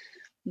higher,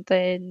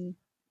 then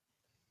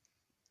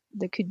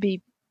there could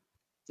be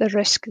the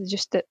risk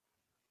just that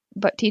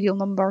bacterial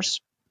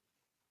numbers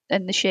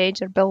in the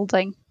sheds are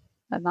building,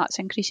 and that's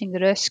increasing the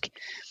risk.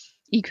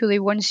 Equally,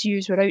 once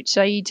ewes were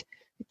outside,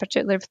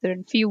 particularly if they're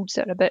in fields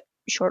that are a bit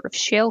short of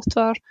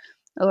shelter,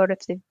 or if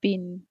they've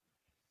been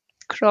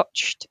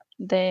crutched,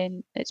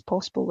 then it's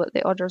possible that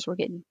the udders were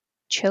getting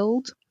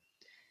chilled.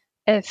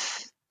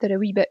 If they're a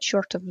wee bit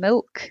short of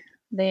milk,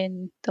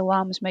 then the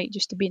lambs might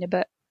just have been a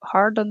bit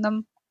hard on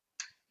them,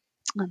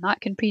 and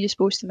that can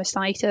predispose to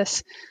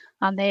mastitis.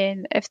 And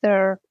then if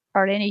there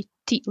are any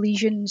teat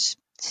lesions,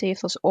 say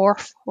if there's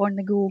ORF on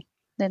the go,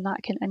 then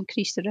that can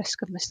increase the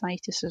risk of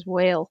mastitis as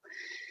well.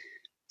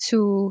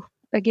 So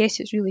I guess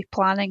it's really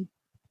planning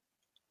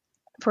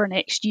for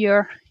next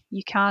year.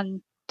 You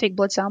can take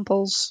blood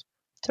samples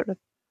sort of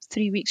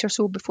 3 weeks or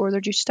so before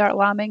they're due to start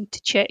lambing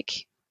to check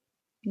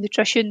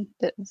nutrition,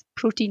 that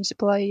protein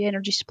supply,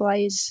 energy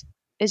supply is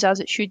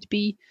as it should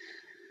be.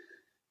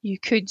 You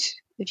could,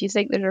 if you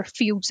think there are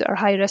fields that are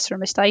high risk for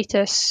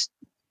mastitis,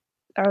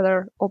 are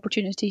there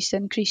opportunities to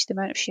increase the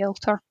amount of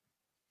shelter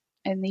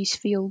in these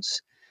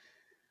fields?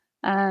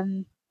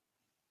 And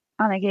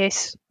I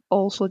guess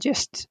also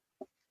just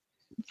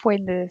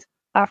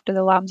after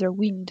the lambs are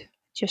weaned,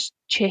 just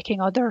checking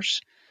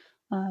udders,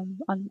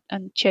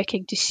 and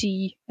checking to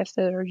see if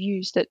there are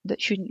ewes that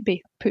shouldn't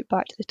be put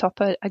back to the top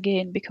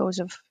again because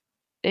of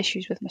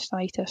issues with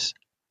mastitis.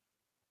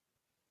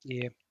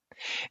 Yeah.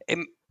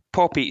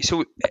 Poppy,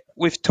 so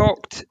we've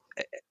talked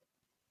a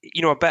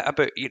bit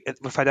about,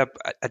 we've had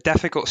a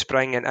difficult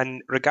spring,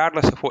 and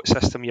regardless of what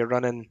system you're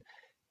running,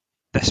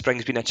 this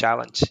spring's been a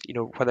challenge.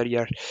 Whether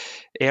you're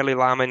early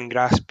lambing,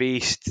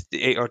 grass-based,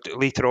 or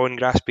later on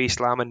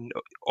grass-based lambing,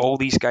 all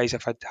these guys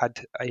have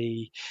had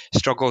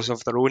struggles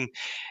of their own.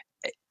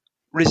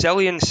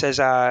 Resilience is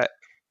a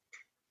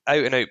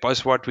out-and-out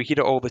buzzword. We hear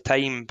it all the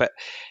time, but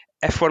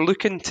if we're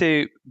looking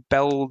to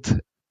build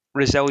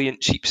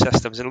resilient sheep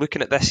systems and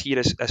looking at this year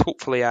as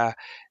hopefully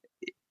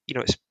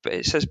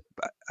it's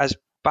as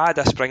bad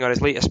a spring or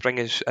as late a spring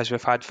as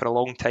we've had for a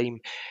long time,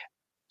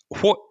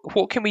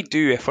 what can we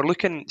do if we're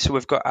looking? So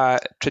we've got a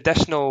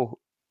traditional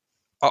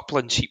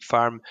upland sheep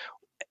farm,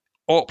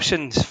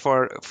 options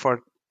for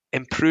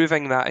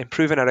improving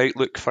our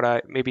outlook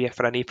for maybe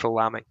for an April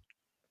lambing.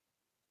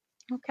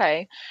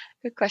 Okay,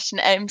 good question.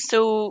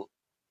 So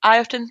I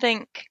often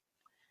think,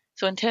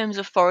 so in terms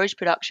of forage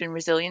production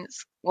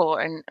resilience,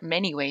 or in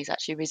many ways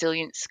actually,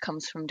 resilience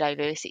comes from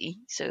diversity.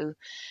 So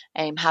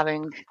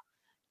having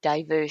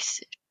diverse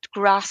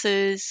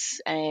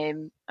grasses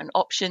and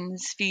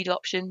options, feed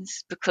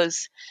options,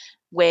 because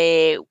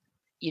where,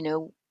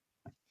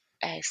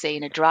 say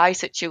in a dry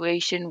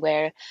situation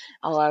where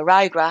a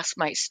ryegrass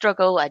might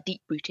struggle, a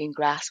deep rooting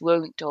grass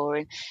won't,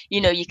 or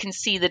you can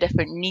see the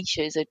different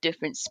niches of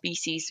different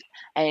species,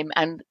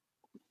 and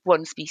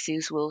one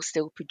species will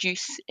still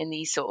produce in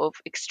these sort of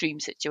extreme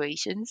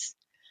situations.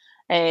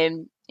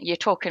 You're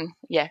talking,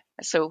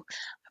 so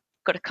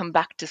got to come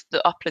back to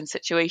the upland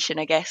situation,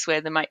 I guess, where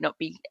there might not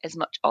be as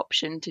much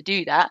option to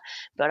do that.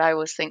 But I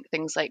always think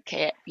things like,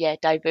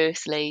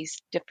 diverse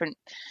lays, different,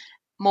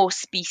 more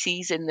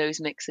species in those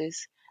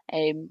mixes,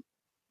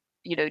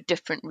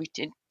 different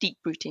deep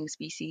rooting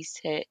species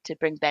to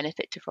bring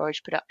benefit to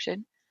forage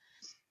production.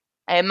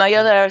 My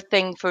other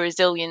thing for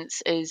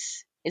resilience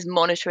is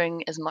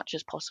monitoring as much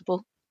as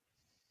possible.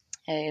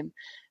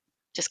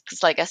 Just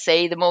because, like I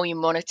say, the more you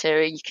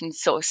monitor, you can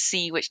sort of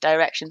see which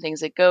direction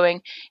things are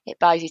going. It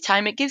buys you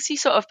time. It gives you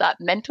sort of that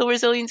mental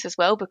resilience as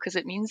well, because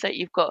it means that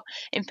you've got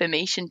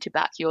information to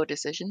back your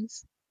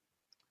decisions.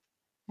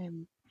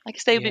 Like I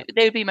say,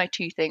 they would be my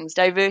two things: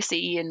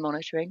 diversity and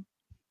monitoring.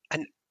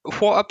 And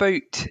what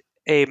about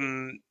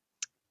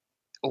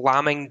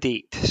lambing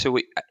date? So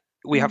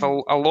we have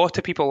a lot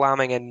of people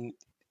lambing in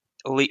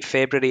late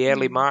February,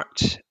 early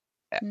March,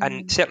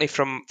 and certainly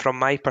from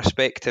my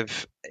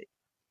perspective,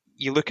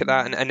 you look at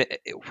that and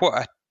what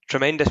a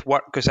tremendous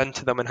work goes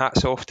into them, and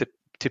hats off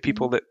to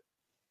people that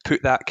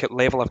put that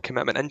level of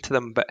commitment into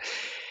them. But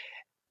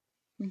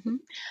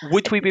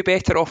would we be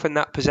better off in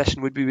that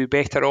position? Would we be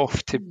better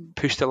off to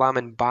push the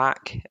lambing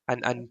back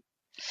and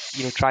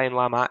try and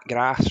lamb at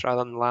grass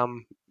rather than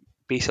lamb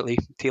basically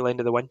tail end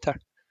of the winter?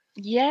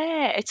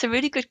 Yeah, it's a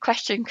really good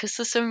question, because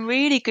there's some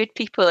really good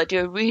people that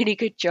do a really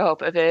good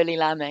job of early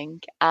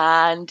lambing.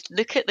 And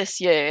look at this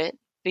year,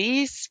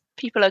 these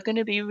people are going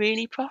to be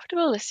really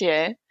profitable this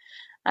year.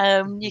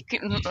 You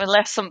can,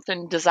 unless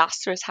something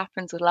disastrous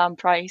happens with lamb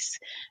price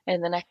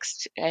in the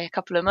next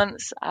couple of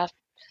months, I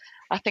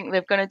think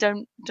they're going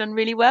to done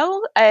really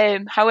well.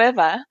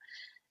 However,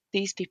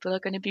 these people are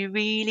going to be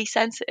really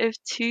sensitive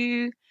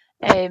to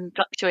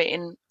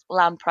fluctuating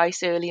lamb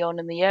price early on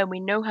in the year. We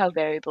know how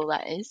variable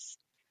that is.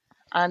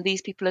 And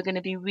these people are going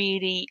to be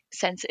really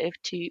sensitive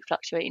to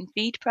fluctuating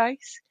feed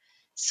price.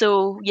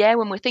 So yeah,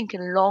 when we're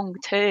thinking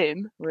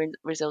long-term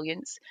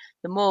resilience,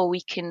 the more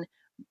we can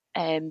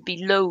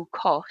be low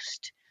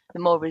cost, the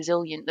more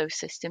resilient those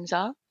systems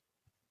are.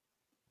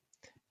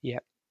 Yeah.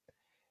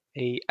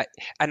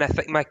 And I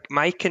think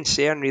my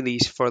concern really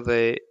is for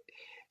the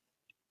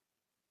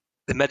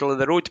middle of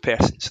the road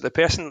person. So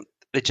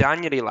the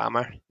January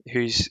lammer,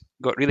 who's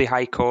got really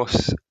high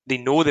costs, they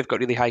know they've got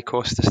really high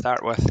costs to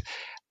start with,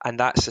 and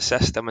that's the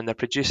system. And they're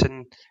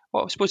producing,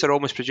 well, I suppose they're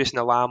almost producing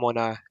a lamb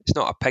on it's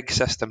not a pig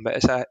system, but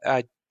it's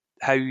a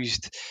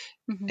housed,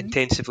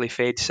 intensively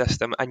fed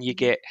system, and you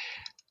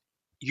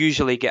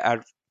usually get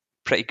a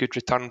pretty good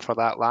return for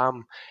that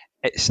lamb.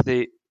 It's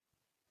the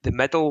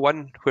middle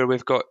one where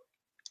we've got,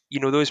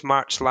 those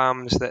March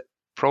lambs that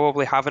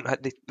probably haven't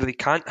had, they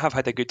can't have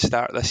had a good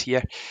start this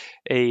year,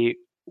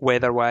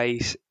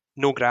 weather-wise,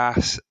 no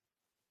grass.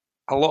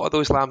 A lot of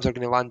those lambs are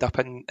going to land up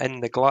in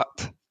the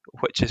glut,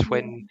 which is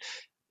when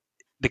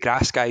the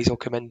grass guys will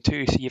come in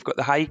too. So you've got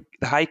the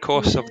high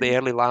costs of the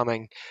early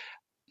lambing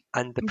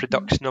and the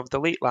production of the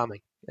late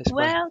lambing.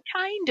 Well,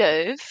 kind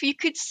of. You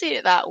could see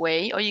it that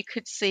way, or you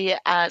could see it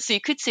as, so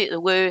you could see it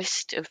the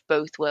worst of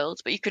both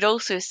worlds, but you could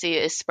also see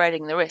it as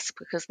spreading the risk,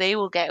 because they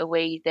will get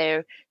away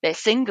their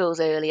singles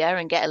earlier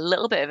and get a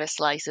little bit of a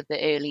slice of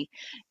the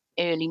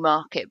early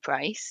market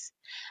price.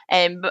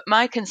 But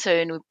my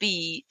concern would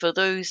be for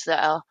those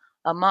that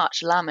are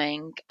March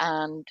lambing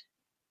and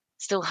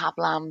still have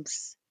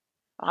lambs.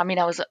 I mean,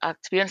 to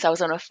be honest, I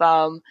was on a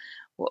farm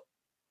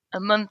a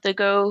month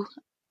ago,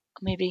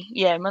 maybe,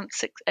 a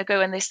month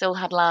ago, and they still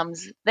had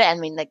lambs then. I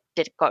mean, they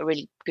got a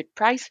really good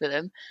price for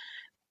them,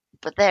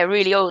 but they're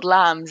really old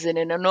lambs, and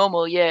in a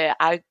normal year,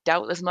 I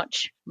doubt there's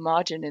much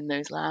margin in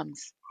those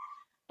lambs.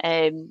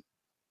 I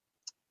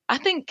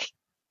think,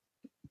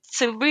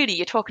 so really,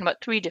 you're talking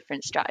about three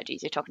different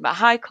strategies. You're talking about a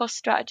high cost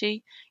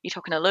strategy, you're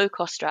talking a low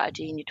cost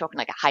strategy, and you're talking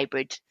like a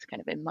hybrid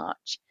kind of in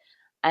March.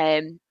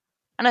 And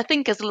I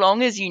think as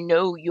long as you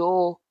know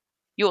your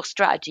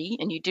strategy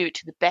and you do it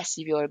to the best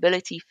of your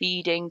ability,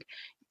 feeding,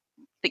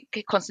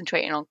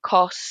 concentrating on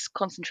costs,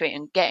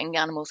 concentrating on getting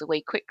animals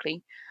away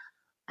quickly,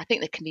 I think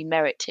there can be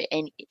merit to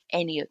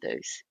any of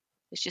those.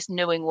 It's just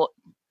knowing what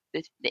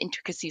the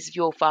intricacies of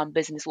your farm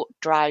business, what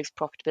drives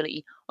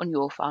profitability on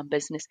your farm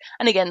business.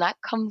 And again, that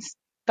comes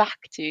back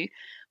to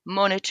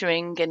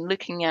monitoring and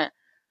looking at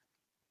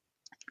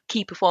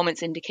key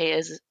performance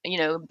indicators,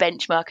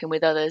 benchmarking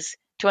with others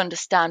to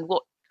understand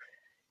what,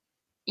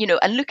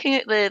 and looking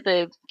at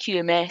the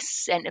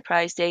QMS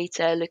enterprise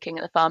data, looking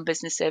at the farm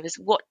business service,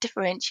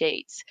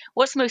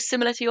 what's most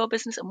similar to your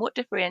business, and what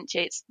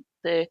differentiates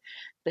the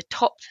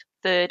top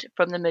third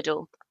from the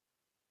middle.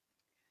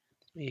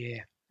 Yeah.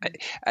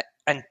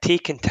 And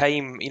taking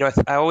time,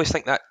 I always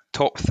think that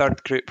top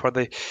third group, or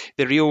the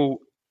real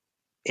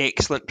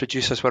excellent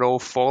producers we're all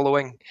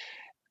following,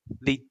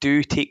 they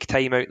do take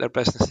time out their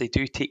business. They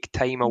do take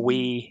time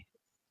away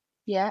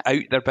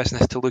out their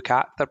business to look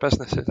at their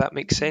business, if that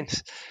makes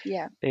sense.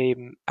 Yeah.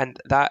 And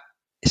that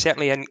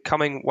certainly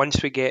incoming,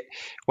 once we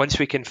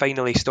can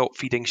finally stop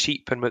feeding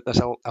sheep and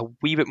there's a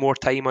wee bit more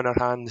time on our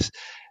hands,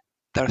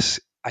 there's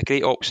a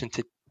great option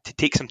to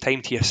take some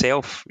time to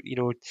yourself,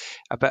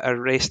 a bit of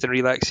rest and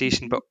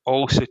relaxation, but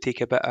also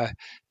take a bit of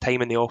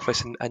time in the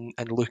office and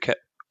look at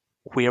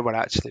where we're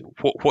actually,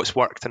 what's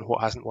worked and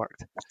what hasn't worked.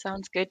 That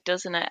sounds good,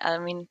 doesn't it? I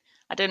mean,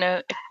 I don't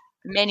know if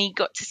many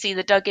got to see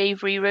the Doug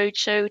Avery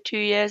Roadshow 2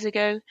 years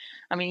ago.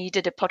 I mean, you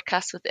did a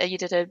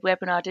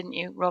webinar, didn't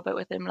you, Robert,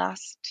 with him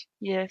last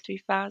year through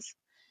FAS?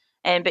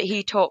 But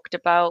he talked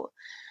about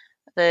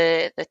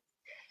the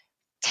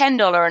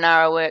 $10 an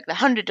hour work, the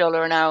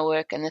 $100 an hour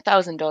work, and the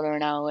 $1,000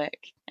 an hour work.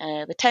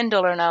 The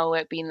 $10 an hour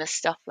work being the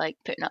stuff like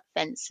putting up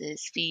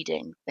fences,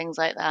 feeding, things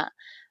like that.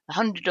 The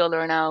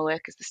 $100 an hour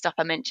work is the stuff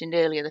I mentioned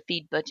earlier, the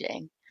feed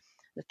budgeting.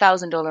 The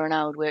 $1,000 an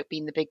hour work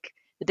being the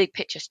big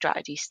picture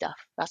strategy stuff.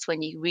 That's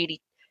when you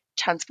really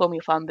transform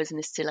your farm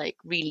business to like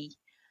really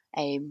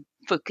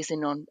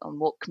focusing on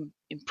what can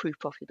improve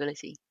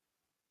profitability.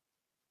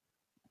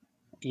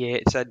 Yeah,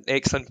 it's an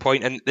excellent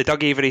point, and the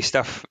Doug Avery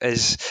stuff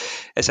is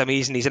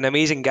amazing. He's an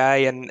amazing guy,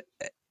 and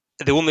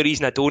the only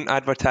reason I don't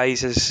advertise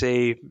his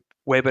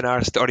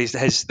webinars, or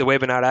the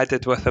webinar I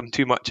did with him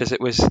too much, is it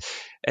was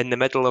in the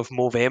middle of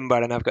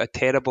Movember, and I've got a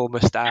terrible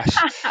moustache,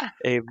 so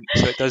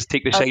it does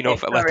take the shine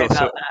off it a little.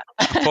 So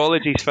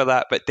apologies for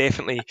that, but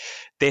definitely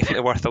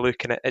worth a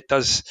look, and it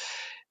does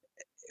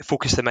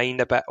focus the mind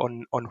a bit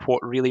on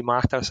what really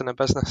matters in a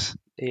business,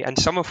 and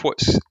some of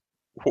what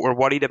we're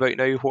worried about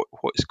now,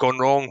 what's gone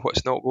wrong,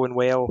 what's not going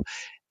well,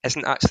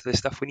 isn't actually the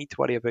stuff we need to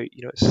worry about.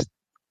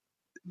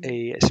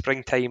 It's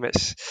springtime.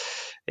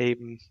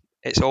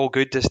 It's all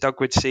good, as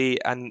Doug would say,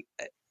 and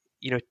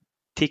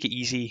take it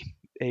easy.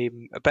 A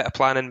bit of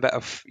planning, bit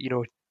of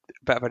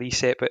a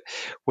reset. But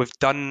we've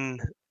done.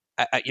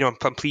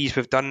 I'm pleased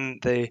we've done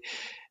the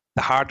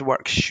hard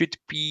work. Should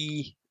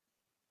be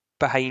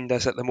behind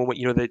us at the moment.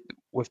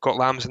 We've got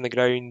lambs on the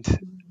ground.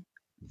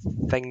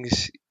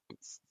 Things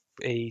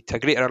to a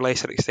greater or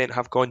lesser extent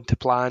have gone to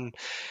plan.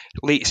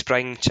 Late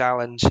spring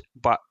challenge,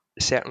 but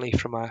certainly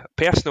from a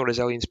personal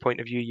resilience point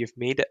of view, you've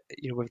made it.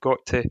 We've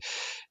got to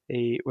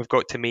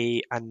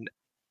May, and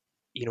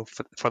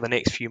for the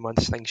next few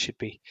months, things should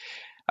be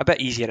a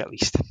bit easier at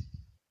least.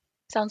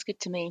 Sounds good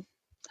to me.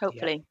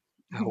 Hopefully.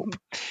 Yeah, I hope.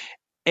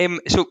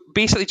 So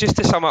basically, just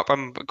to sum up,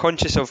 I'm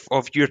conscious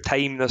of your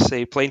time. There's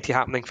plenty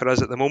happening for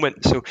us at the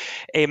moment. So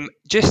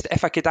just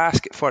if I could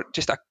ask for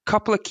just a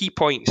couple of key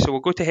points. So we'll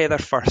go to Heather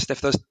first.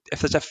 If there's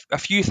a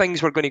few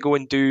things we're going to go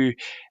and do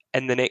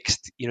in the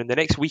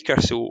next week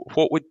or so,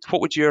 what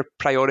would your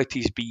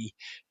priorities be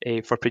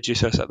for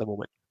producers at the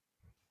moment?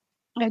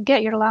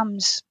 Get your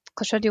lambs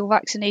Clostridial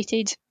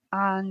vaccinated,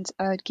 and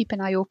keep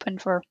an eye open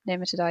for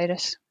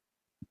nematovirus.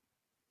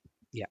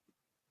 Yeah,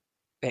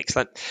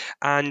 excellent.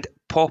 And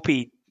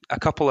Poppy, a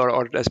couple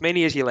or as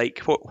many as you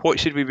like. What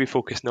should we be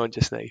focusing on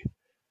just now?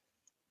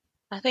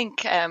 I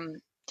think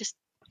just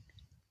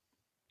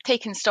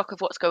taking stock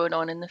of what's going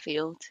on in the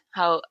field.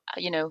 How,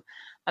 if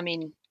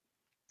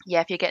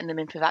you're getting them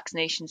in for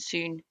vaccination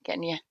soon,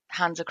 getting your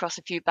hands across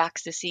a few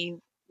backs to see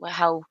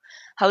how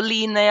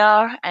lean they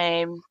are.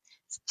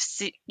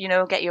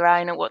 Get your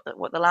eye on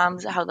how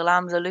the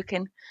lambs are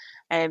looking,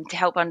 to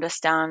help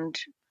understand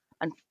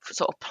and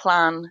sort of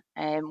plan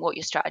what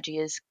your strategy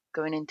is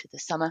going into the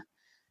summer.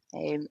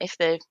 If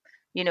they're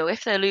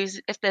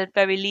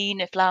very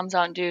lean, if lambs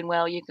aren't doing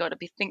well, you've got to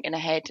be thinking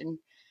ahead and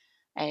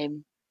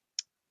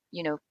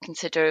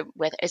consider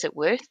whether is it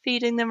worth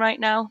feeding them right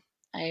now,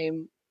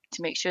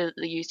 to make sure that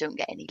the ewes don't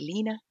get any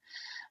leaner,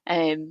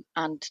 and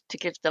to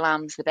give the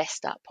lambs the best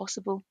start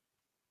possible.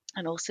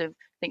 And also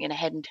thinking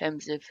ahead in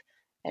terms of,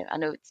 I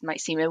know it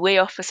might seem a way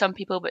off for some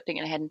people, but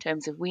thinking ahead in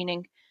terms of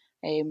weaning,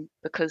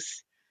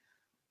 because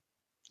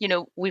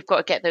we've got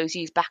to get those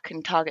ewes back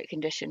in target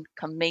condition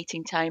come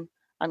mating time,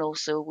 and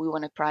also we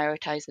want to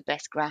prioritise the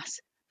best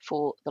grass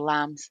for the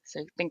lambs.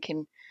 So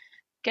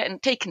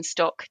taking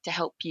stock to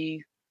help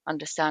you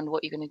understand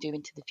what you're going to do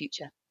into the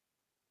future.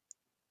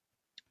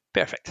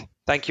 Perfect.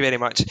 Thank you very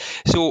much.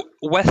 So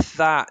with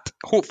that,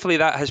 hopefully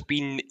that has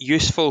been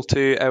useful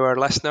to our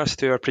listeners,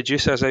 to our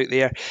producers out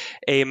there.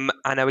 And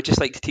I would just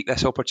like to take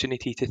this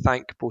opportunity to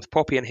thank both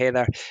Poppy and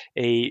Heather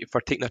for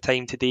taking their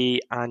time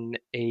today and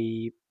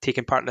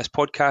taking part in this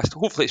podcast.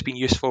 Hopefully it's been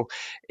useful,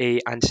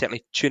 and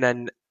certainly tune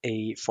in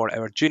for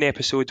our June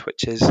episode,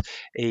 which is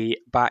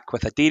back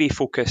with a dairy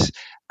focus,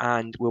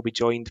 and we'll be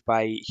joined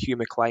by Hugh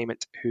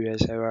McClimate, who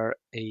is our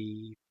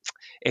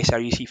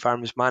SRUC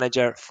Farms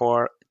Manager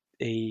for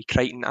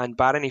Crichton and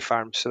Barony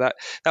Farms. So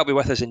that'll be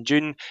with us in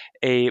June.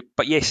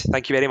 But yes,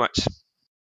 thank you very much.